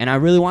 And I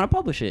really want to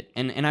publish it.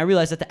 And I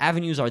realized that the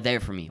avenues are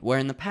there for me, where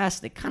in the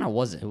past, it kind of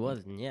wasn't. It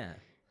wasn't, yeah.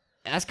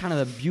 And that's kind of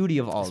the beauty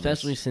of all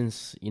Especially this.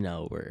 since,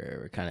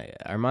 we're kind of,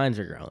 our minds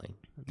are growing.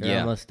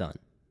 They're almost done.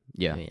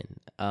 Yeah. I mean,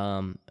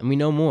 and we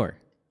know more.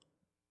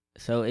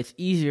 So it's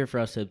easier for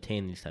us to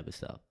obtain these type of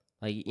stuff.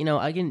 Like,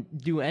 I can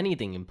do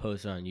anything and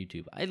post it on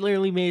YouTube. I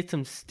literally made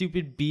some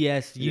stupid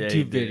BS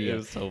YouTube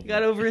video. So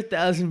Got over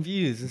 1,000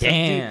 views. And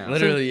Damn.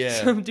 Literally,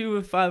 yeah. Some dude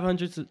with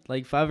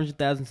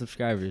 500,000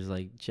 subscribers,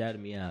 like,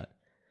 chatted me out.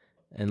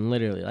 And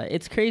literally, like,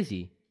 it's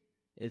crazy.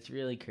 It's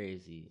really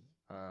crazy.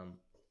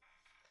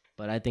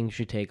 But I think we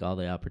should take all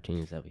the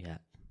opportunities that we have.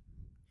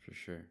 For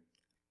sure.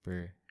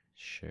 For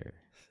sure.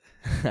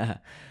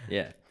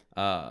 Yeah.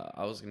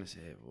 I was going to say,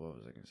 what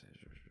was I going to say?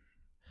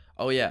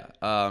 Oh, yeah.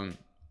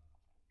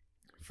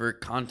 For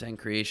content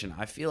creation,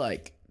 I feel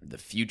like the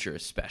future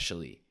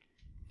especially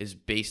is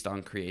based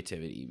on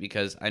creativity,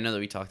 because I know that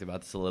we talked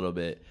about this a little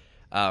bit.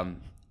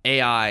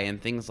 AI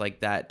and things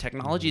like that.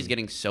 Technology is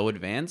getting so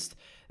advanced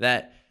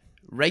that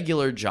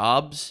regular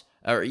jobs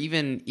or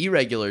even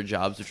irregular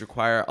jobs, which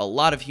require a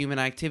lot of human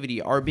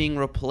activity, are being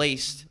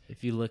replaced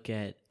If you look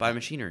at... by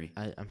machinery.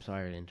 I'm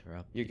sorry to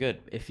interrupt. You're good.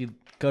 If you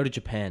go to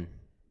Japan,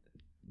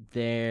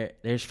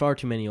 there's far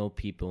too many old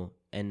people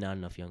and not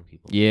enough young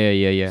people.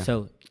 Yeah.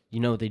 So,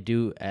 what they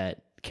do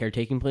at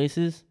caretaking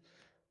places?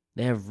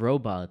 They have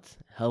robots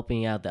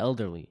helping out the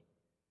elderly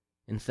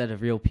instead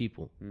of real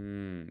people.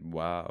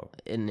 Wow.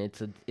 And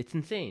it's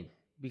insane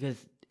because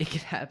it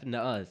could happen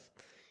to us,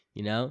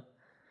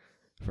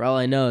 For all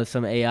I know,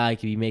 some AI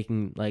could be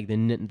making like the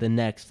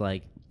next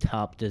like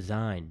top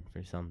design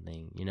for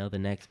something, the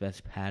next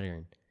best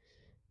pattern.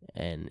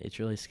 And it's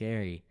really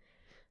scary.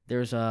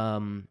 There's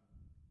a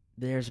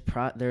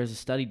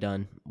study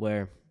done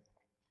where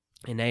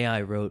an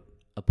AI wrote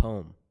a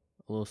poem,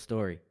 a little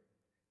story,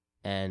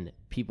 and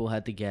people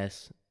had to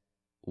guess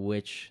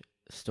which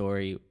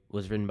story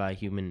was written by a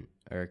human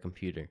or a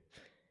computer.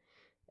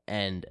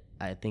 And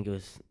I think it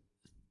was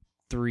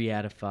 3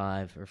 out of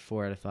 5 or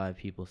 4 out of 5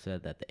 people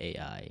said that the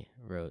AI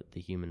wrote the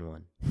human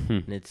one.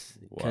 And it's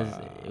because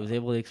it was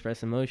able to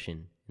express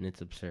emotion, and it's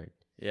absurd.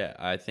 Yeah,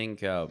 I think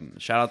shout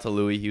out to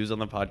Louis. He was on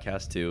the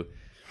podcast too.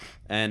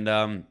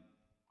 And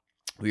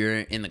we were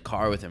in the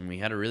car with him. We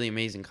had a really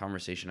amazing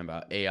conversation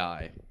about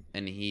AI,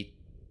 and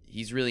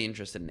he's really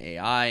interested in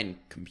AI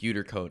and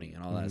computer coding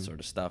and all that sort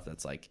of stuff.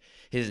 That's like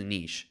his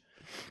niche.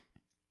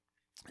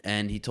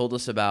 And he told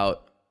us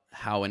about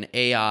how an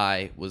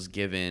AI was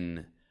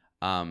given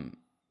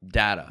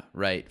data,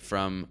 right,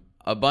 from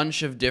a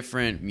bunch of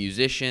different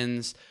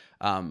musicians,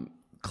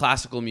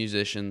 classical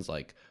musicians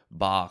like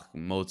Bach,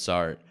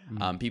 Mozart,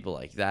 people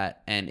like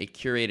that, and it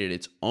curated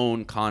its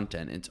own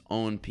content, its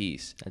own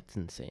piece. That's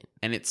insane.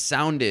 And it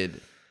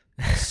sounded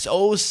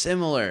so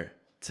similar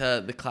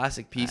to the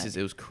classic pieces.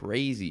 It was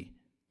crazy.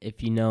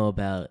 If you know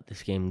about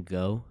this game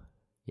Go,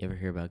 you ever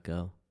hear about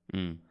Go?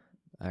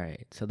 All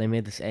right, so they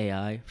made this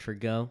AI for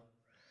Go.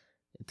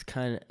 It's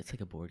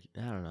like a board.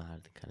 I don't know how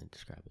to kind of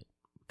describe it,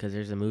 because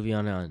there's a movie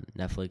on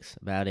Netflix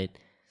about it.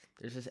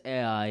 There's this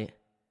AI.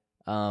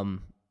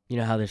 You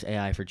know how there's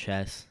AI for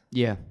chess?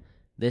 Yeah.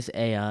 This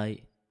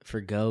AI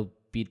for Go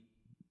beat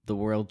the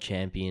world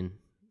champion.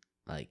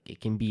 Like,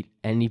 it can beat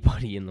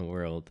anybody in the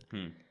world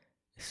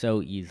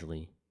so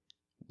easily.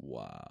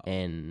 Wow.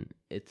 And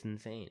it's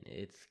insane.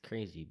 It's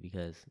crazy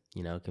because,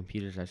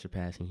 computers are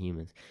surpassing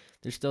humans.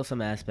 There's still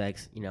some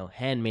aspects,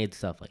 handmade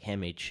stuff, like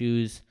handmade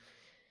shoes.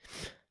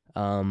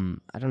 I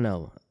don't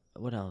know.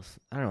 What else?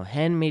 I don't know.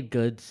 Handmade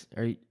goods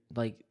are,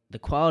 like, the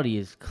quality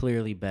is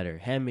clearly better.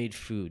 Handmade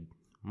food,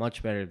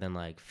 much better than,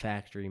 like,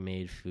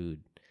 factory-made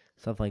food.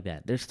 Stuff like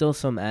that. There's still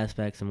some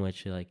aspects in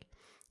which, like,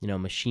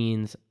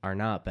 machines are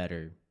not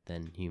better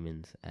than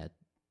humans at,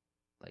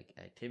 like,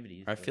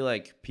 activities. I feel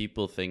like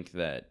people think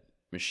that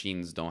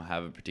machines don't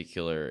have a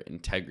particular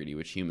integrity,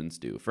 which humans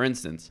do. For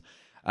instance,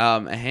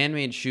 a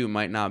handmade shoe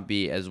might not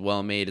be as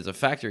well made as a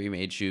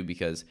factory-made shoe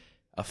because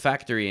a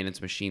factory and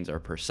its machines are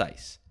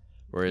precise,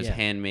 whereas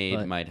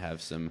handmade might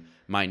have some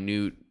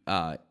minute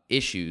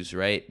issues,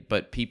 right?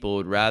 But people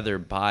would rather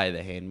buy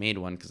the handmade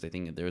one because they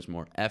think that there's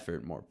more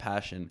effort, more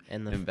passion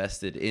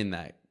invested in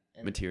that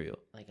material.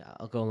 Like,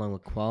 I'll go along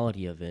with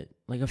quality of it.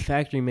 Like, a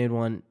factory-made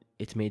one,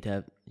 it's made to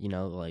have,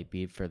 like,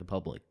 be for the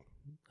public.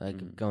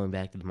 Like, going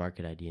back to the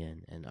market idea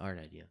and art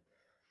idea.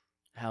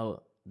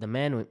 How the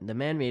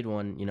man-made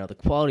one, the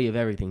quality of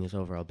everything is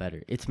overall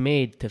better. It's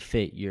made to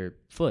fit your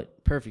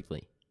foot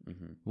perfectly.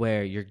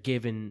 Where you're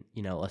given,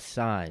 a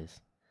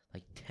size,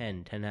 like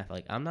 10 and a half.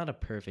 Like, I'm not a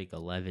perfect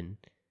 11,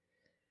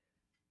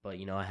 but,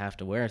 I have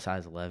to wear a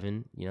size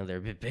 11. They're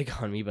a bit big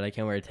on me, but I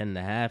can't wear a 10 and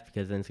a half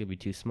because then it's going to be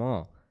too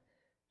small.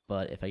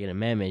 But if I get a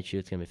man-made shoe,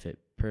 it's going to fit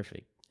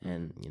perfect.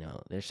 And,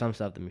 there's some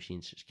stuff the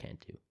machines just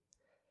can't do.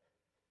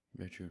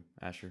 Very true.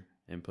 Asher,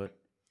 input?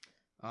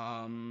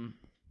 When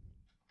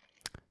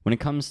it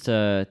comes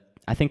to,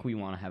 I think we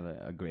want to have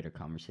a greater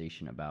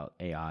conversation about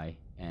AI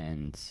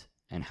and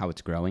how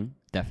it's growing,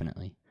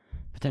 definitely.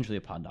 Potentially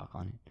a pod doc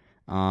on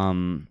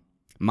it.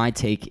 My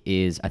take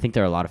is, I think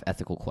there are a lot of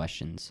ethical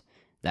questions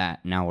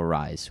that now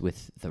arise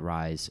with the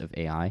rise of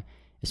AI,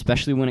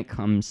 especially when it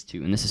comes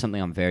to, and this is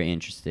something I'm very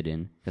interested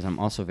in, because I'm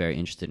also very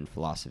interested in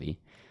philosophy.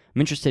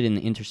 I'm interested in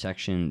the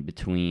intersection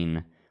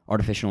between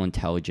artificial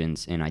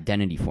intelligence and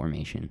identity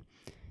formation,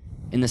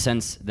 in the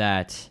sense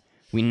that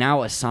we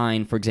now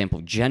assign, for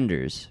example,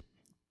 genders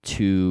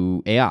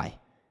to AI.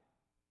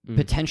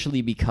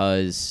 Potentially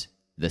because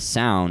the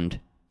sound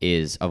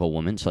is of a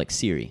woman. So like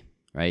Siri,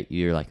 right?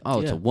 You're like, oh,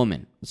 it's a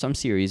woman. Some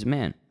Siri is a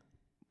man.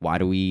 Why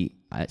do we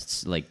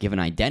like give an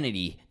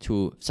identity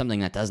to something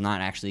that does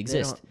not actually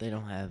exist? They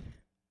don't have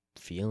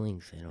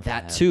feelings. They don't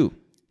that too.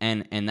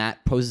 And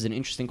that poses an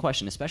interesting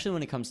question, especially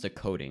when it comes to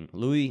coding.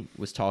 We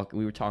were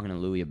talking to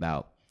Louis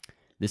about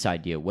this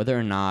idea, whether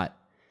or not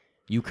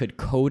you could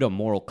code a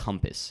moral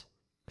compass.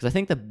 Because I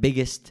think the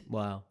biggest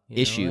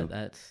issue,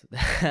 that's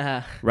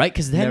right?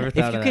 Because then if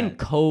you can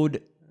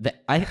code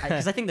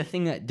because I think the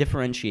thing that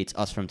differentiates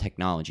us from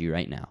technology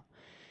right now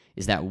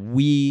is that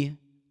we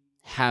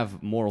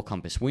have moral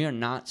compass. We are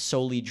not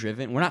solely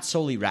driven. We're not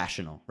solely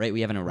rational, right?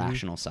 We have an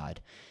irrational side.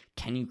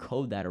 Can you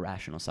code that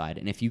irrational side?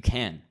 And if you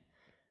can,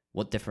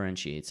 what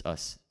differentiates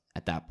us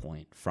at that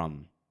point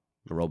from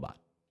the robot?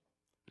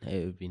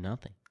 It would be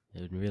nothing.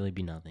 It would really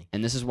be nothing.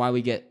 And this is why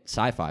we get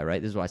sci-fi, right?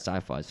 This is why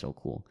sci-fi is so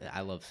cool. I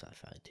love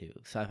sci-fi too.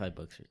 Sci-fi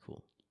books are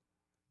cool.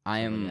 I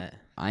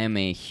am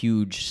a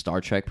huge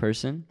Star Trek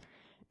person,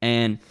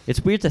 and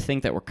it's weird to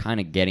think that we're kind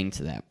of getting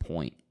to that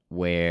point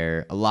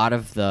where a lot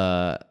of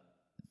the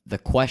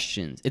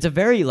questions, it's a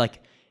very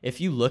like, if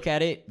you look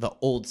at it, the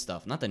old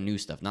stuff, not the new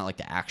stuff, not like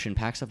the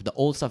action-packed stuff, the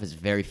old stuff is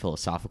very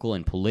philosophical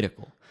and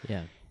political.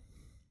 Yeah.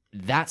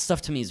 That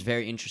stuff to me is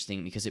very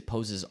interesting because it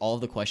poses all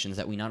the questions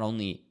that we not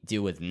only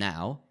deal with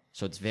now,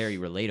 so it's very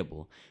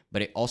relatable,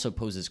 but it also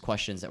poses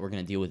questions that we're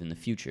going to deal with in the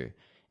future.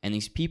 And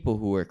these people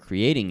who are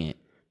creating it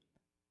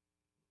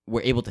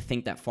were able to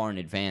think that far in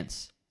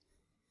advance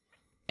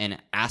and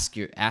ask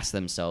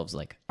themselves,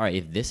 like, all right,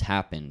 if this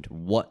happened,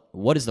 what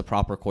is the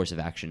proper course of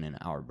action in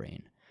our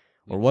brain?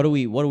 Or what do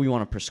we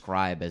want to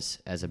prescribe as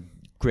a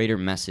greater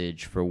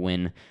message for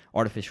when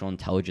artificial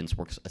intelligence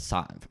works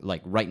aside,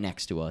 like right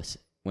next to us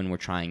when we're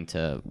trying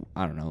to,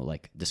 I don't know,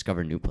 like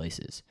discover new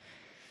places.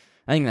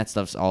 I think that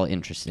stuff's all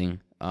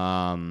interesting.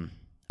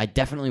 I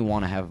definitely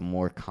want to have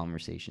more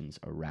conversations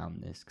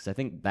around this because I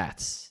think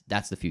that's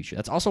the future.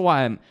 That's also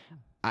why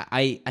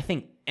I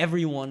think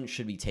everyone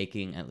should be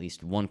taking at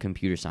least one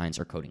computer science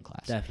or coding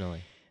class.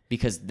 Definitely.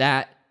 Because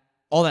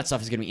all that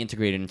stuff is going to be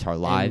integrated into our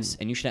lives,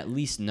 and you should at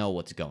least know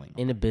what's going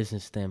on. In a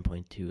business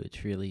standpoint, too,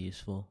 it's really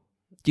useful.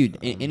 Dude,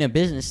 in a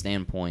business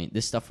standpoint,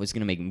 this stuff was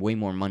going to make way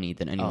more money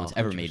than anyone's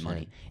ever made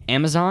money.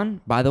 Amazon,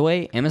 by the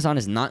way, Amazon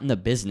is not in the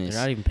business.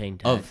 They're not even paying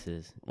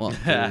taxes. Well,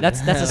 that's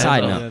a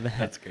side note.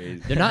 That's crazy.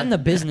 They're not in the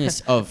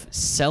business of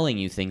selling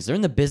you things. They're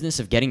in the business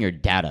of getting your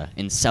data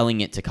and selling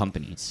it to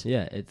companies.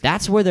 Yeah,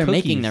 that's where they're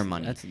cookies. making their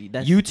money.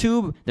 That's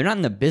YouTube, they're not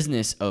in the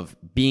business of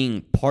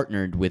being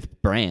partnered with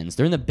brands.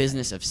 They're in the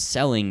business of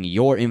selling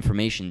your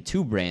information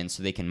to brands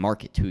so they can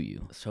market to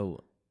you.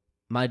 So,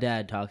 my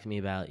dad talked to me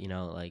about,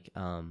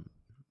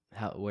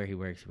 where he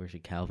works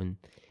at Calvin,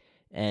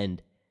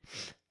 and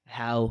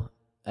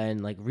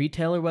like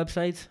retailer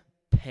websites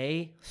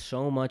pay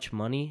so much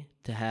money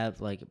to have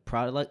like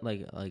product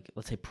like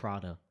let's say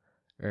Prada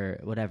or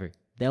whatever.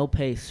 They'll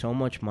pay so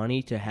much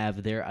money to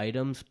have their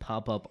items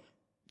pop up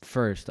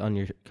first on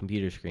your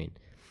computer screen.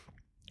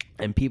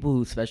 And people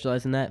who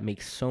specialize in that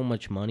make so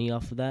much money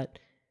off of that.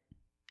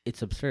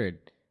 It's absurd.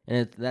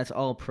 And that's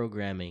all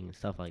programming and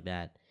stuff like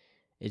that.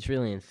 It's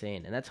really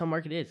insane. And that's how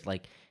market is.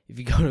 Like, if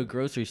you go to a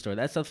grocery store,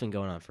 that stuff's been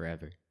going on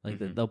forever. Like,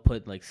 they'll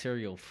put, like,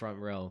 cereal front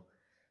row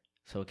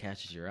so it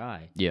catches your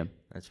eye. Yeah.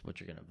 That's what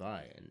you're going to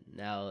buy. And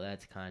now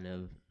that's kind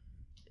of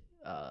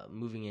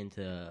moving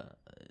into,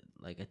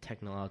 like, a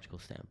technological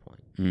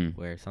standpoint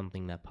where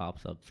something that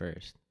pops up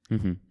first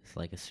is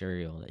like a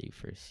cereal that you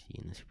first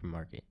see in the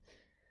supermarket.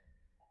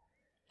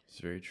 It's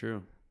very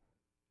true.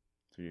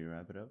 So you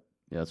wrap it up?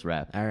 Yeah, let's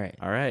wrap. All right.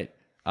 All right.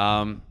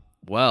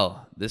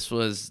 Well, this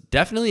was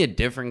definitely a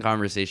different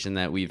conversation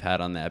that we've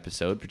had on the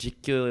episode,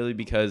 particularly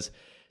because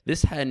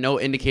this had no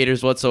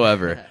indicators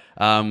whatsoever.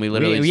 We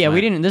literally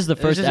we didn't. This is the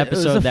first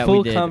episode that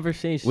we did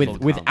conversation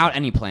without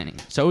any planning.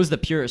 So it was the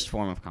purest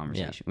form of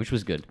conversation, which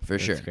was good for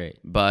sure. Great.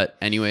 But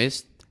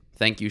anyways,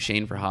 thank you,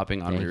 Shane, for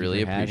hopping on. We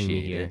really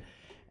appreciate it.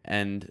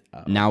 And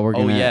now we're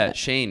gonna. Oh yeah,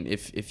 Shane,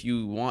 if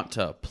you want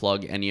to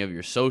plug any of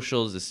your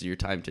socials, this is your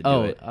time to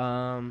do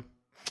it.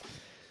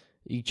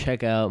 You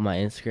check out my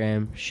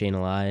Instagram, Shane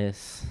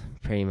Elias.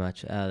 Pretty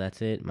much,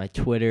 that's it. My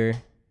Twitter,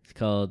 it's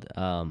called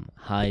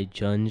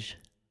Hijunj,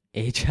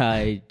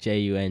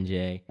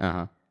 Hijunj.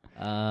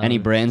 Any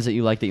brands that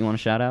you like that you want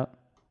to shout out?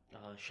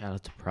 Shout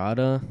out to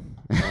Prada.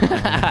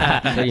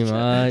 Pretty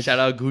much. Shout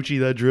out Gucci,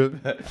 that drip.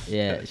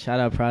 Yeah, shout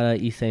out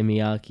Prada, Issey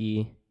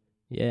Miyake.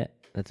 Yeah,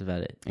 that's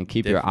about it. And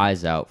keep your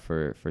eyes out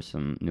for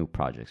some new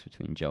projects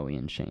between Joey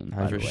and Shane.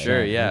 For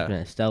sure,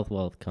 yeah. Stealth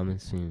Wealth coming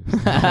soon.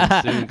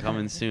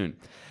 Coming soon.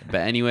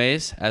 But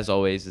anyways, as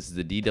always, this is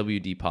the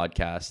DWD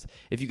podcast.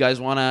 If you guys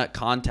want to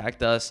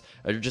contact us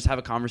or just have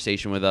a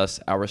conversation with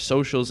us, our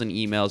socials and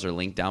emails are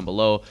linked down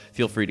below.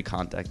 Feel free to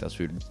contact us.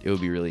 It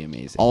would be really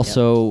amazing.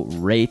 Also,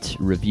 rate,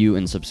 review,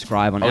 and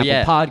subscribe on Apple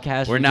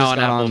Podcasts. We're now on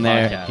Apple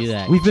Podcasts. Do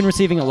that. We've been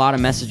receiving a lot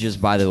of messages,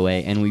 by the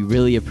way, and we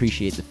really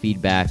appreciate the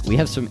feedback. We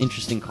have some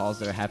interesting calls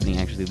that are happening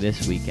actually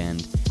this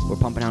weekend. We're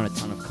pumping out a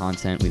ton of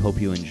content. We hope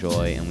you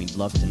enjoy, and we'd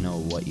love to know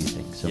what you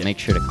think. So make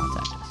sure to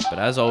contact us. But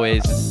as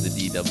always, this is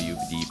the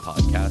DWD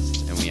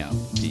podcast, and we out.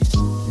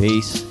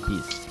 Peace.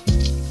 Peace.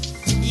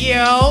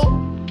 Yo!